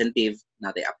type of incentive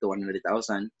natin up to 100,000,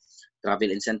 travel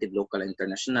incentive, local and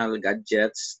international,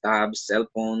 gadgets, tabs, cell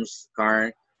phones,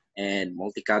 car, and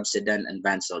multi-cab, sedan, and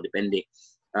van. So depende.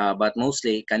 But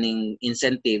mostly kaning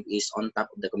incentive is on top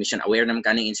of the commission. Aware naman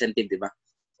kaning incentive, di ba?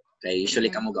 Kaya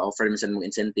usually kamo ga-offer minsan mo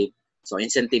incentive. So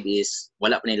incentive is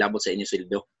wala pa nilabot sa inyo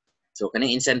sweldo. So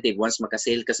kaning incentive, once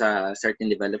makasale ka sa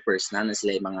certain developers, na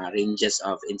sila mga ranges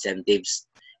of incentives.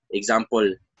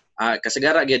 Example,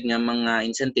 kasagara gyud nga mga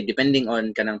incentive depending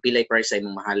on kanang pilay price sa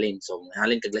imong mahalin. So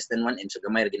mahalin kag less than 1M, so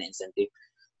gamay ra gyud na incentive.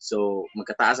 So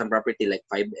magkataas ang property like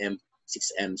 5M,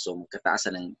 6M, so magkataas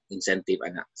ang incentive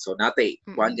ana. So natay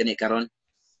kuan gani karon,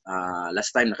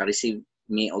 last time naka-receive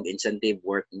me og incentive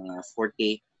worth mga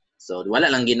 40. So wala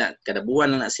lang gina kada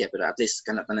buwan lang na siya, pero at least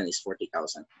kana tanan is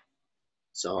 40,000.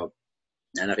 So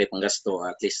na kay panggasto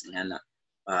at least nga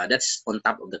that's on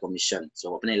top of the commission.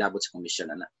 So pa nilabot sa commission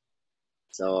ana.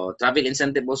 So travel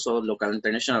incentive also local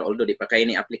international, although di pa kay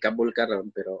ni applicable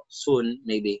karon, pero soon,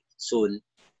 maybe soon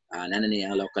nana ni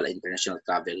ang local international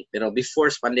travel. Pero before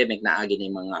pandemic naagi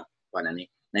ni mga kuan ani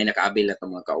na naka-avail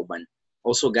na mga kauban.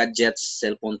 Also gadgets,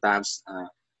 cellphone tabs,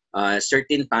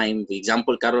 certain time, for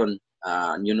example karon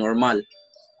new normal,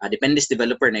 depende sa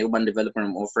developer na uban developer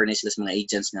mo offer ni sila sa mga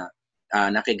agents nga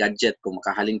naka gadget kung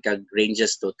makahalin ka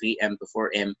ranges to 3M to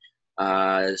 4M,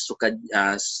 so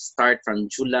start from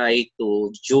July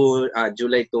to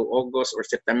July to August or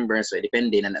September, so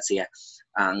depende na siya.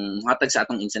 Ang hatag sa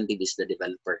atong incentive is the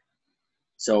developer.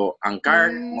 So ang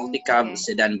car, multi-cab,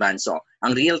 sedan, van. So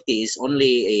ang realty is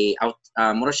only a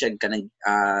mura siya kanang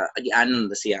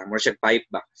agianon na siya, mura siya pipe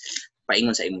ba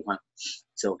paingon sa imuha.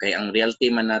 So kay ang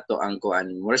realty man nato ang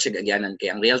kuan, mura siya agianan,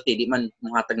 kay ang realty di man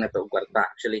muhatag nato og kwarta.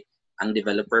 Actually ang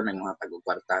developer may mga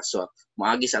tag-kwarta. So,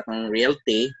 moagi sa atong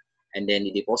realty and then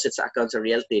i-deposit sa account sa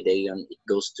realty, then it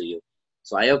goes to you.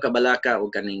 So, ayaw kabalaka o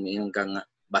kaning yung kang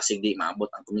basig di maabot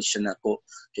ang commission nako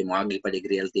kay moagi pa dig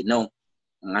realty. No.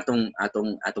 Ang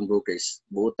atong brokers,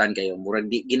 buutan kayo,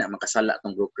 murag di gina makasala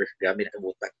atong broker. Grabe na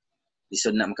kabutan.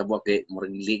 Lisod na makabuak kay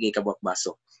murag ligi kabuak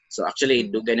baso. So, actually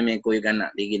dugay na may kuyog ana,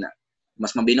 di gina.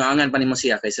 Mas mabinuangan pa nimo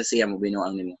siya kaysa siya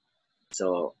mabinuang nimo.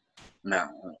 So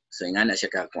nga na siya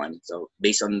kakuan. So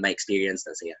based on my experience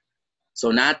na siya.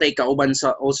 So natay kauban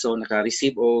sa also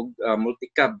naka-receive og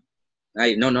multi-cab.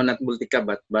 Not multi-cab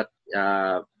but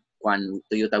kuan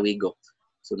Toyota Wigo.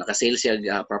 So naka-sale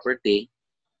siya property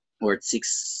worth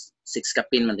 6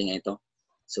 kapin man tinga ito.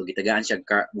 So gitagaan siya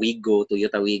Wigo,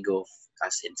 Toyota Wigo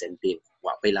cash incentive.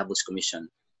 Wa pay labos commission.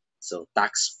 So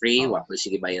tax free, wa pa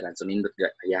sige bayaran. So nindot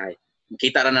ayahay.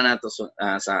 Makita ra na nato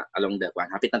sa along the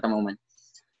kuan. Hapit na tamo man.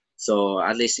 So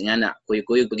at least nga na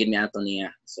kuyog pagid mi ato niya.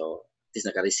 So at least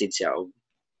naka-receive siya og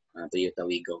Toyota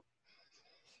Wigo.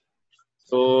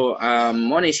 So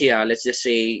mo ni siya, let's just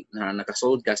say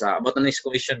nakasold ka sa about the next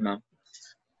question ma'am,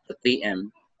 the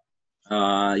 3M.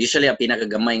 Usually ang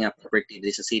pinakagamay nga property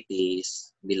diri sa city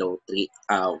is below 3,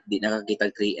 di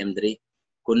nakakita 3M diri.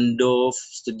 Condo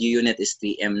studio unit is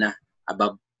 3M na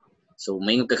above. So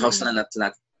may house na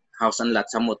house and lot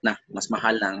samot na, mas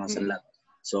mahal na ang house and lot.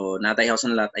 So natay house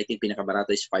and lot, I think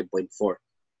pinakabarato is 5.4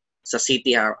 sa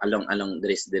city along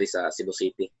diri sa Cebu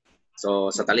City. So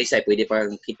sa Talisay pwede pa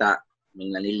kita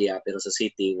ng Manila, pero sa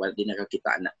city wala din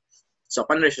nakakita na. So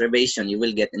upon reservation you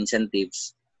will get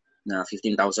incentives na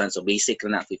 15,000. So basic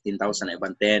na 15,000, na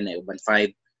uban 10, na uban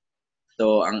 5.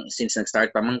 So since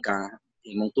nag-start pa man ka,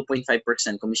 imong 2.5%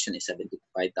 commission is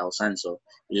 75,000. So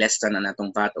less na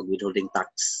natong VAT o withholding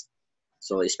tax.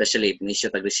 So especially if may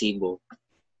siya tag-resibo.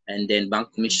 And then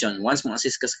bank commission, once mo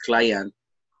assist ka sa client,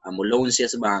 mo loan siya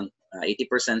sa bank,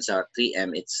 80% sa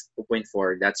 3M, it's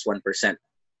 2.4, that's 1%.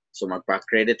 So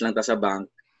magpa-credit lang ta sa bank,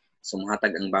 so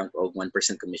mahatag ang bank og 1%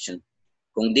 commission.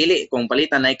 Kung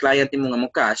palitan na client mo nga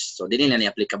mo cash, so dili na ni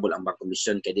applicable ang bank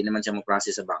commission kay di naman siya mo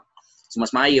process sa bank. So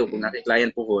mas maayo kung na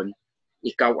client pohon,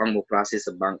 ikaw ang mo process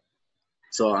sa bank.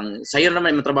 So ang sayo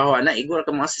naman mo trabaho ana, igura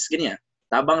ka mo assist ganiya.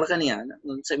 Tabang ra kaniya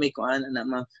sa may kuan na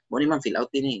mo ni man fill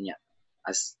out din niya.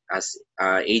 As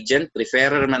agent,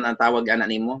 preferer man ang tawag ana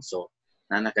nimo. So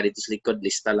nana ka dito sa likod,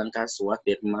 lista lang ka, suwat,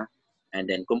 pirma, and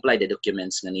then comply the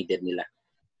documents nga needed nila.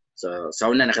 So sa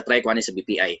una nakatry ko ani sa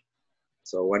BPI.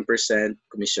 So 1%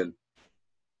 commission.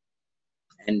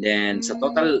 And then sa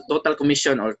total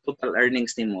commission or total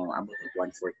earnings nimo about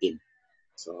 114.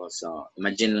 So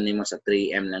imagine lang nimo sa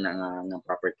 3M lang nga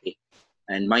property.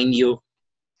 And mind you,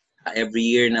 every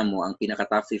year na mo ang pinaka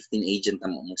top 15 agent na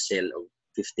mo sell og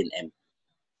 15M.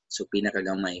 So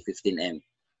pinakagamay 15M.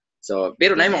 So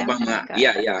pero na mo bang mga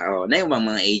na bang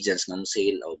mga agents nga mo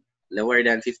sell og lower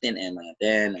than 15M, mga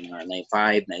 10, mga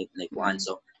 9.5, 9.1.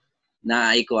 So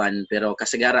na-ikuan pero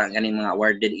kasagaran kaning mga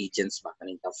awarded agents ba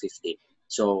kaning top 15.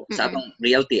 So sa atong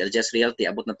realty, Just Realty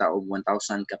abot na ta og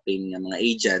 1,000 kapin nga mga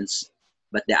agents,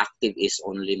 but the active is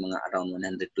only mga around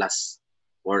 100 plus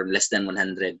or less than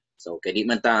 100. So kay di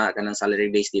man ta kanang salary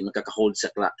base di man ka-hold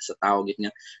sa tao git nga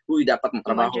uy dapat mo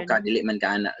trabaho ka, dili man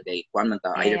ka ana kay kuan man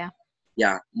ta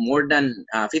more than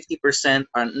 50%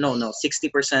 or no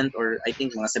 60% or I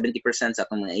think mga 70% sa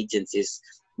atong mga agents is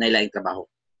nailaing trabaho.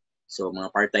 So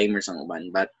mga part-timers ang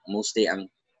uban, but mostly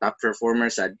ang top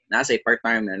performers nasa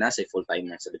part-timer, nasa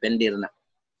full-timer. So depende rin na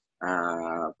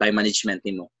time management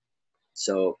nimo.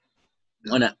 So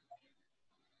number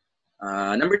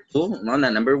 2,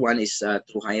 number 1 is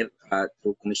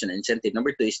through commission incentive.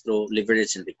 Number 2 is through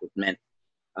leverage and recruitment.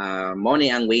 Mo ni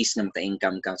ang ways na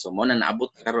maka-income ka. So mo na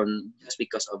naabot karon just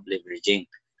because of leveraging.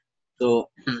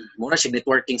 So mo na siya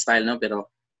networking style no,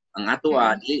 pero ang ato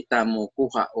dili ta mo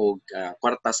kuha og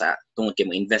kwarta sa tungod kay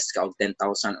mo invest ka og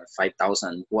 10,000 or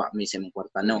 5,000 kuha mi sa imong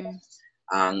kwarta no.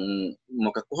 Ang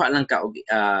makakuha lang ka og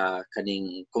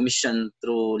kaning commission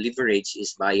through leverage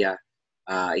is via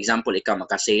example ikaw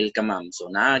maka-sale ka ma'am.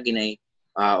 So naa ginay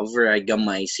override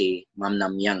gamay si Ma'am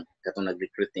Namyang katong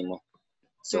nag-recruit nimo.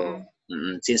 So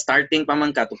since starting pa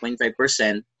man ka 2.5%,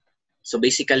 so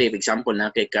basically for example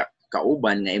na kay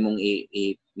kauban nga imong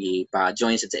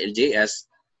ipa-join sa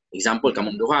LJS. Example,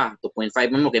 kamong duha,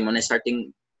 2.5 mo kay mo na starting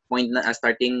point na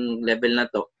starting level na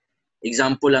to.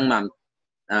 Example lang ma'am,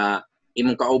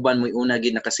 imong kauban mo una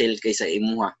gid naka-sell kay sa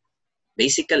imuha.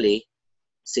 Basically,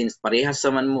 since parehas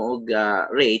sa man mo og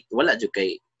rate, wala jud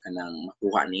kay kanang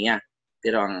makuha niya.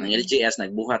 Pero ang LGS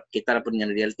nagbuhat kita ra pud nga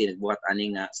realty nagbuhat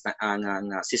ani nga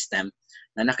system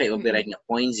na nakay-override nga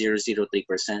 0.003%.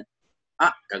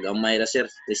 Kagamay ra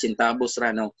sir, 3 centavos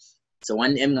ra no. So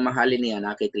 1M nga mahalin niya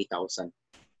nakay 3,000.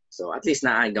 So at least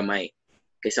naa gamay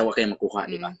kaysa wa kay makuha,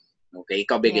 di ba? Okay,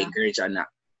 ikaw bigay encourage ana.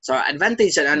 So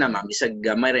advantage ana ma'am, bisag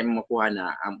gamay ra mo makuha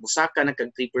na ang usa ka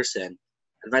nagkag 3%,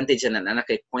 advantage ana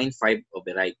kay 0.5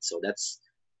 override. So that's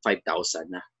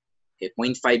 5,000 na. Okay,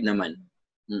 0.5 naman.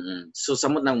 So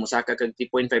samot nang musaka kag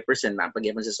 3.5% na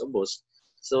pag-iban sa ubos.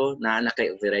 So naa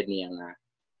kay override niya nga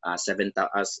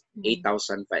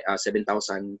 7,500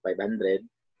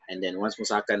 and then once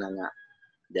musaka na nga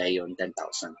dayon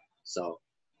 10,000. So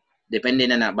depende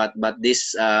na but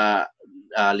this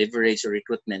leverage or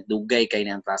recruitment dugay kay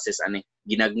nang process ani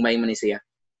ginagmay man ni siya.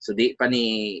 So di pa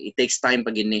ni it takes time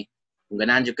pag ini kung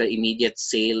ganahan jud ka immediate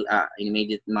sale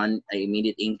immediate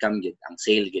income gid ang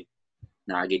sale gid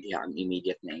na gid ang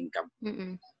immediate na income.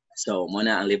 So mo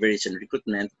na ang leverage and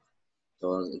recruitment.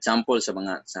 So example sa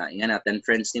mga nga na 10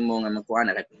 friends nimo nga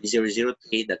magkuha na kay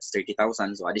 003 that's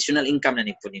 30,000. So additional income na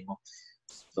nimo.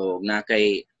 So na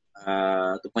kay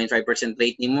 2.5%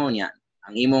 rate nimo niya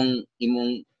ang imong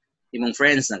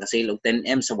friends naka-sale og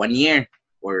 10M sa 1 year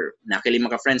or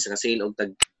nakalima ka friends naka-sale og tag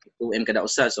 2M kada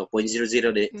usa, so 0.00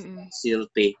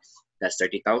 that's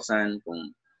 30,000.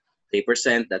 Kung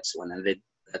 3% that's 100,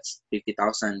 that's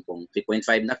 50,000. Kung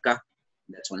 3.5 na ka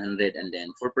that's 100, and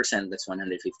then 4% that's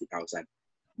 150,000.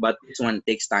 But this one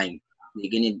takes time. Di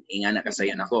gini ingana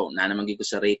kasayan ako na naman gid ko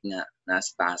sa rate nga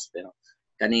nasa taas, pero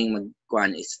kaning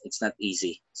magkuan is it's not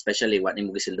easy, especially what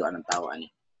nimo gisildoan ng tao ani.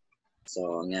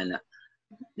 So nga na,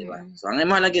 di ba? So ang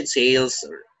imo lagi sales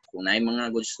or kung naay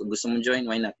mga gusto mo join,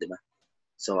 why not, di ba?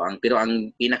 So ang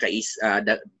pinaka is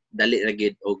dali ra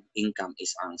gid og income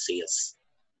is ang sales.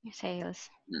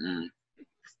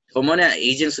 So mo na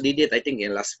agents did I think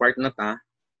in last part na ta.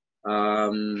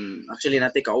 Actually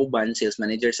natin kauban sales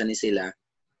managers ani sila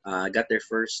got their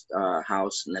first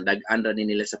house na dag-an ra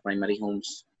nila sa primary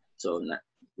homes. So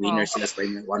winner sila sa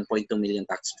premium 1.2 million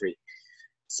tax free.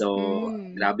 So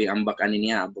grabe ang ambak ani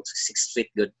niya, abot 6 feet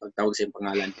good pagtawag sa iyang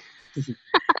pangalan.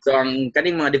 So ang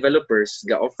kaning mga developers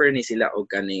ga-offer ni sila og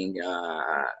kaning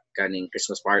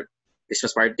Christmas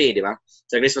party, di ba?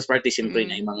 Sa Christmas party siyempre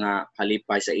na mga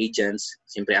halipay sa agents,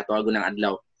 siyempre ato ago ng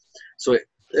adlaw. So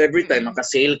every time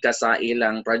maka-sale ka sa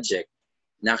ilang project,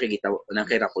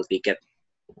 nakiraffle ticket.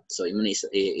 So imo ni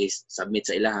submit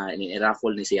sa ilaha,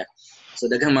 i-raffle ni siya. So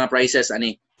daghang mga prices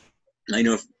ani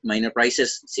minor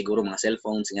prices siguro mga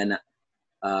cellphones nga na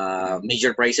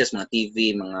major prices mga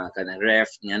TV, mga kanang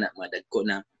ref nga na mga dagko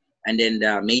na. And then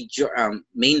the major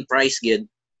main price gid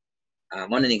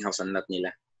mo na ning house and lot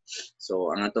nila.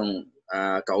 So ang atong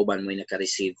kauban mo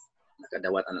naka-receive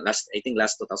nakadawat I think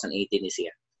last 2018 ni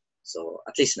siya. So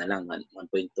at least na lang 1.2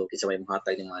 kinsa may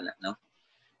mahatag ng mga no.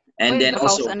 And then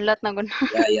also house and lot na gud.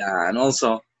 yeah, and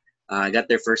also got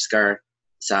their first car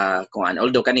sa kuan,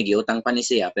 although kani giutang pa ni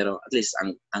siya pero at least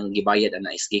ang gibayad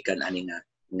ana is gikan ani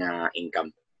nga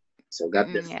income. So got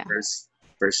their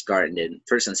first car and then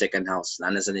first and second house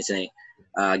nana sa ni siya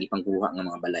gipangkuha nga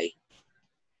mga balay.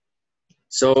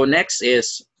 So next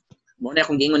is mo na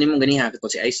akong giingon nimo ganiha kato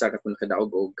si Aisa katong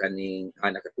nakadaog og kaning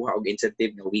nakakuha og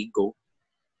incentive nga Wigo.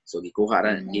 So gikuha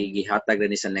ra gihatag ra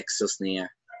ni sa Nexus niya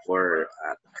for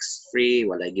tax free,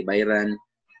 wala gibayran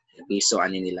piso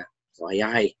ani nila. So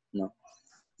hayahay no.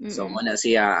 So mo na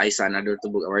siya Aisa another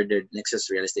tubog awarded Nexus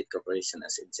Real Estate Corporation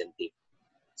as incentive.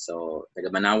 So taga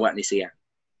Manawa ni siya.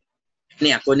 Ni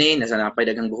ako ni nasa napay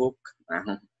dagang buhok.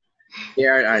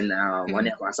 Here and mo ni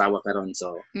ako asawa karon.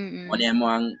 So mo ni mo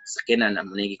ang sakinan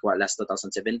mo ni gikuha last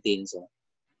 2017. So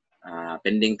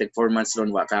pending tag 4 months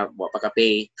ron wa pa ka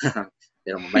pay.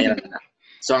 Pero mabayaran na.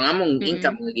 So ang among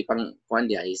income nga gipang kuan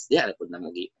dia is diha pud na mo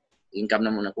income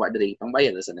na mo nakuha diri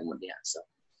pangbayad sa namo diha. So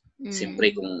siyempre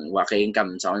kung wa kay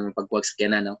income sa among pagkuha sa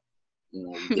sakyanan no.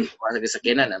 Wa sa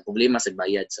sakyanan ang problema sa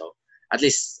bayad. So at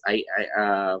least I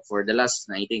for the last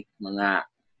I think mga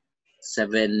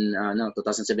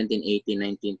 2017, 18,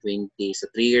 19, 20 so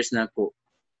 3 years na ako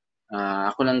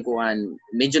ako lang kuan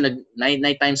medyo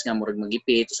night times nga murag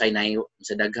magipit sa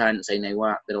daghan sa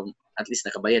inaywa pero at least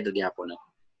nakabayad og gihapon no.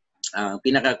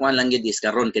 Pinaka kuan lang gid is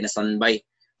karon kay na standby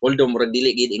although murag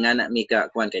dili gid ingana mi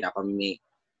ka kuan kay na pa mi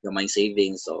gamay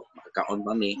savings so makakaon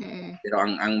pa mi pero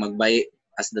ang magbay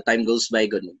as the time goes by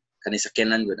gud kani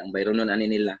sakyanan gud ang bayronon ani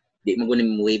nila di mo gud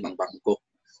mo wave ang bangko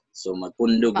so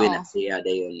magpundog gud na siya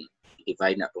dayon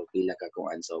divide na po pila ka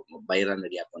kuan so magbayaran na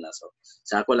gyapon na so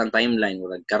sa ako lang timeline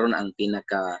murag karon ang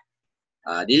pinaka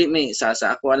dili may sa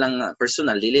ako lang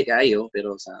personal dili kaayo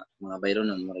pero sa mga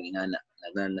bayronon murag ingana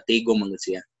natigo man gud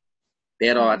siya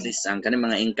pero at least ang kanang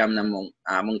mga income na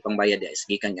among pangbayad is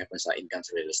gikan gyapon sa income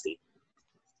sa real estate.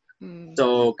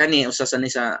 So kani usa sa ni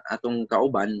sa atong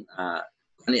kauban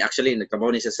kani actually nagtrabaho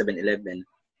ni sa 7-Eleven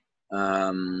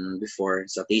before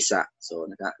sa TISA. So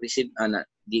naka-receive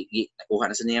nakuha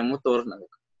na sa niya motor,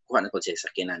 nakuha na ko siya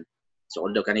sakyanan. So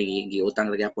although kani giutang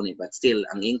lagi ako ni but still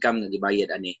ang income nga gibayad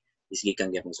ani is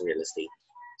gikan gyapon sa real estate.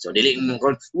 So dili mo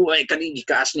kon uy kani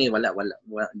gi-cash ni wala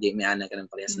di may ana kanang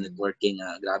parehas networking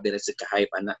grabe ra sa ka-hype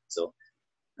ana. So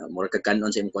more kakanon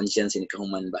sa imong conscience ni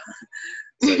kahuman ba.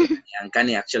 So yang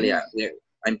kani actually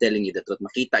I'm telling you the truth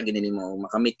makita gini nimo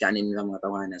makamit kanin nila mga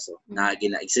tawanan so na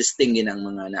existing gin ang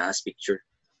mga naas picture.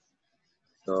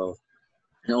 So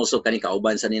and also kani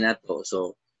kauban sa ninato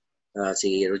so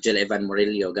si Rogel Evan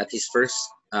Morelio got his first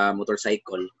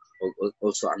motorcycle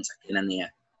also ang sakyanan niya.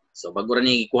 So bago ra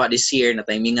niya gikuha this year na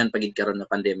timingan pagid karon na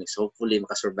pandemic so hopefully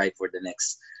maka-survive for the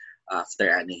next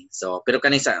after ani. So pero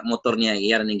kani sa motor niya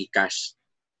iya ra ning gi-cash.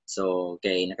 So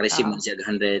kay naka-receive man siya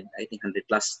 100 I think 100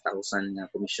 plus thousand na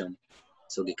commission.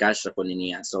 So gi-cash ra po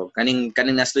niya. So kaning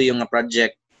nasto yung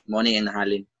project mo ni ang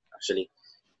nahalin actually.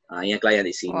 Yung client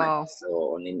is Seaman. Wow.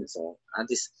 So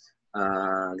at least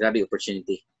grabe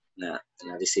opportunity na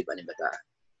receive ani bata.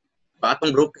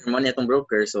 Atong broker mo ni atong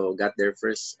broker so got their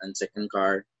first and second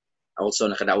car. Also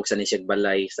nakadaog sa ni siya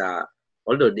balay sa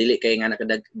although dili kay nga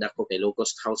nakadako kay low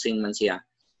cost housing man siya.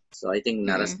 So I think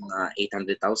naras mga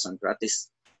 800,000 pero at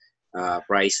least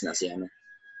price na siya no.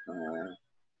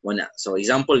 Wala. So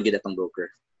example gid atong broker.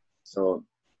 So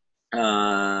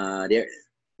there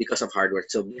because of hard work.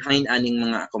 So behind aning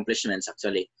mga accomplishments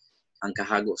actually ang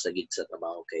kahago sa gid sa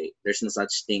trabaho kay there's no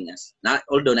such thing as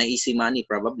although na easy money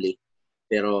probably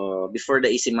pero before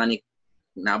the easy money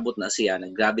naabot na siya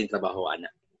naggrabing trabaho ana.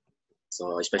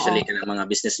 So especially kanang mga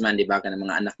businessman di ba kanang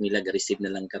mga anak nila ga-receive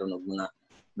na lang karon og mga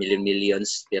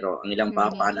millions pero ang ilang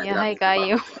papa na grabe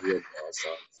kayo. So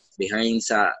behind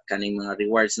sa kaning mga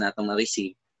rewards na atong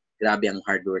ma-receive grabe ang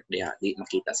hard work diha di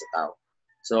makita sa tao.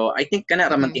 So I think kana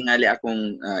ra man tingali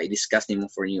akong i-discuss nimo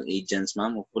for new agents,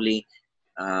 ma'am. Hopefully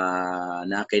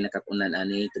na kay nakatunan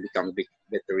ani to become a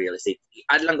better real estate.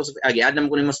 I-add lang ko sa add naman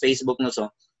ko nimo sa Facebook no, so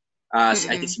I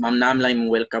think si Ma'am Nam lang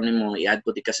welcome nimo, i-add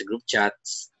po ka sa group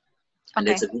chats. And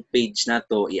then sa group page na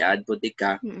to, i-add po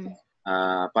ka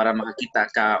para makakita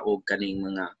ka og kaning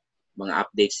mga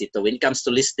updates dito. When it comes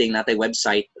to listing, natay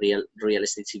website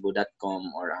realestatecebu.com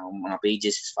or ang mga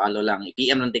pages, follow lang.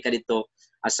 I-PM lang ka dito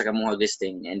asa ka mo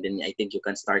listing, and then I think you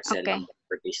can start selling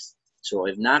properties. So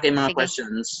if na kay mga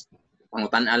questions,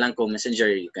 pangutan lang ko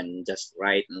messenger, you can just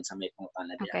write sa may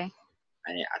pangutan na diyan.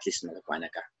 Ay at least malakuan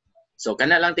na ka. So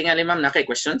kana lang tingali ma'am, na kay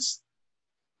questions?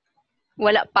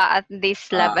 Wala pa at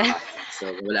this level. So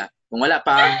wala. Kung wala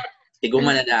pa,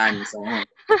 tiguman na daan. So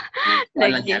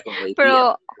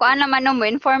pero kung naman mo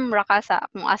inform ra ka sa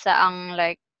kung asa ang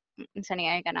like sa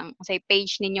niya ka nang say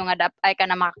page ninyo nga ay ka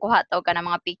na makakuha to ka ng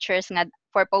mga pictures nga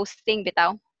for posting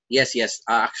bitaw. Yes.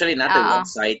 Actually natay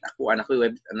website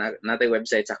natay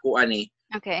website sa kuha ni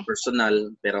personal,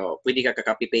 pero pwede ka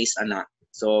copy paste ana.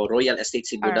 So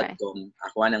royalestatecebu.com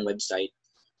ako ang website.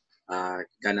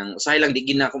 Kanang usahay lang di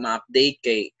gina ako ma-update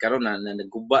kay karon na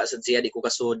nagguba sad siya, di ko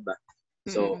kasud ba.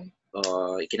 So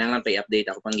kinahanglan pa i-update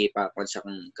ako panggipa kon sa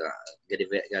kung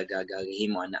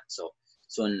gagahimo ana. So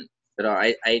soon, pero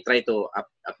I try to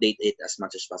update it as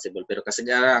much as possible, pero kasi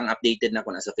ang updated na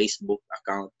ko nasa Facebook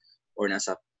account or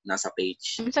nasa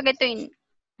page. So gito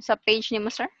sa page nimo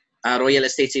sir?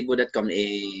 Royalestatecebu.com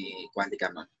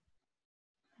quantica ma'am.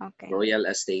 Okay.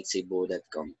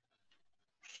 Royalestatecebu.com.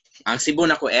 Ang Cebu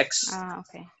na ko X.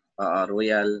 Okay.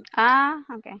 Royal.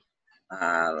 Okay.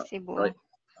 Cebu.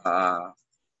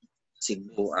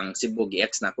 Cebu. Ang Cebu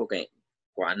GX na ko kay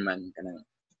kuan man kanang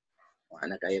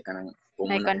kuan na kayo kanang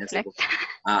may conflict.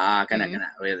 Kana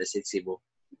Royal Estate Cebu.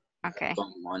 Okay.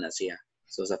 Mo na siya.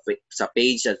 So sa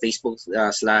page at Facebook /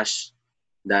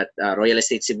 Royal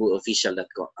Estate Cebu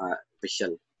official.com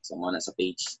official. So mo na sa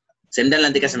page. Sendan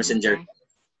lang di ka sa Messenger.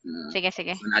 Sige.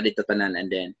 So na dito tanan, and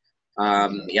then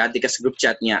i-add ka sa group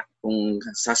chat niya. Kung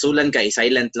sasulan ka,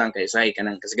 silent lang kay say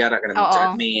kanang kasagara ka nang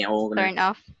chat me o turn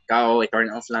off. Turn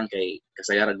off lang kay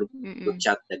kasagara group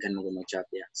chat daghan mo mag-chat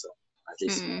ya. So at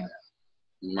least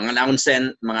mga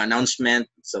announcement,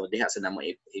 so diha sa namo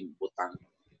ibutang.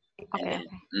 Okay.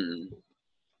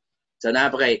 So na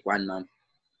pa kay Kwan ma'am?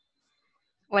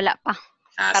 Wala pa.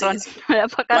 Karon. Wala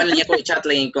pa karon. Wala niya ko i-chat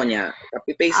lang ko niya.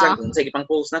 Copy paste lang kung sige pang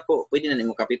post na ko. Pwede na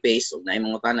nimo copy paste ug naay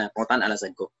mga pangutan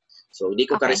alasad ko. So di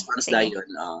ko ka response dayon.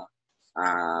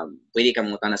 Pwede ka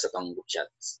mangutan sa tong group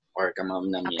chats or ka ma'am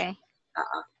na niya.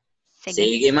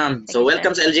 Sige ma'am. So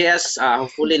welcome sa LJS.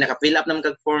 Hopefully naka-fill up naman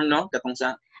kag form no katong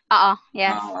sa.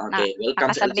 Yes. Okay,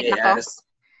 welcome sa LJS.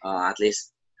 At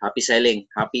least happy selling.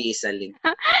 Happy is selling.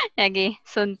 Lagi,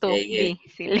 soon to be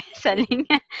selling.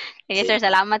 Sige, sir.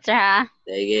 Salamat, sir, ha?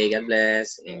 Sige, God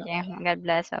bless. Okay, God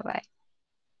bless. Bye-bye.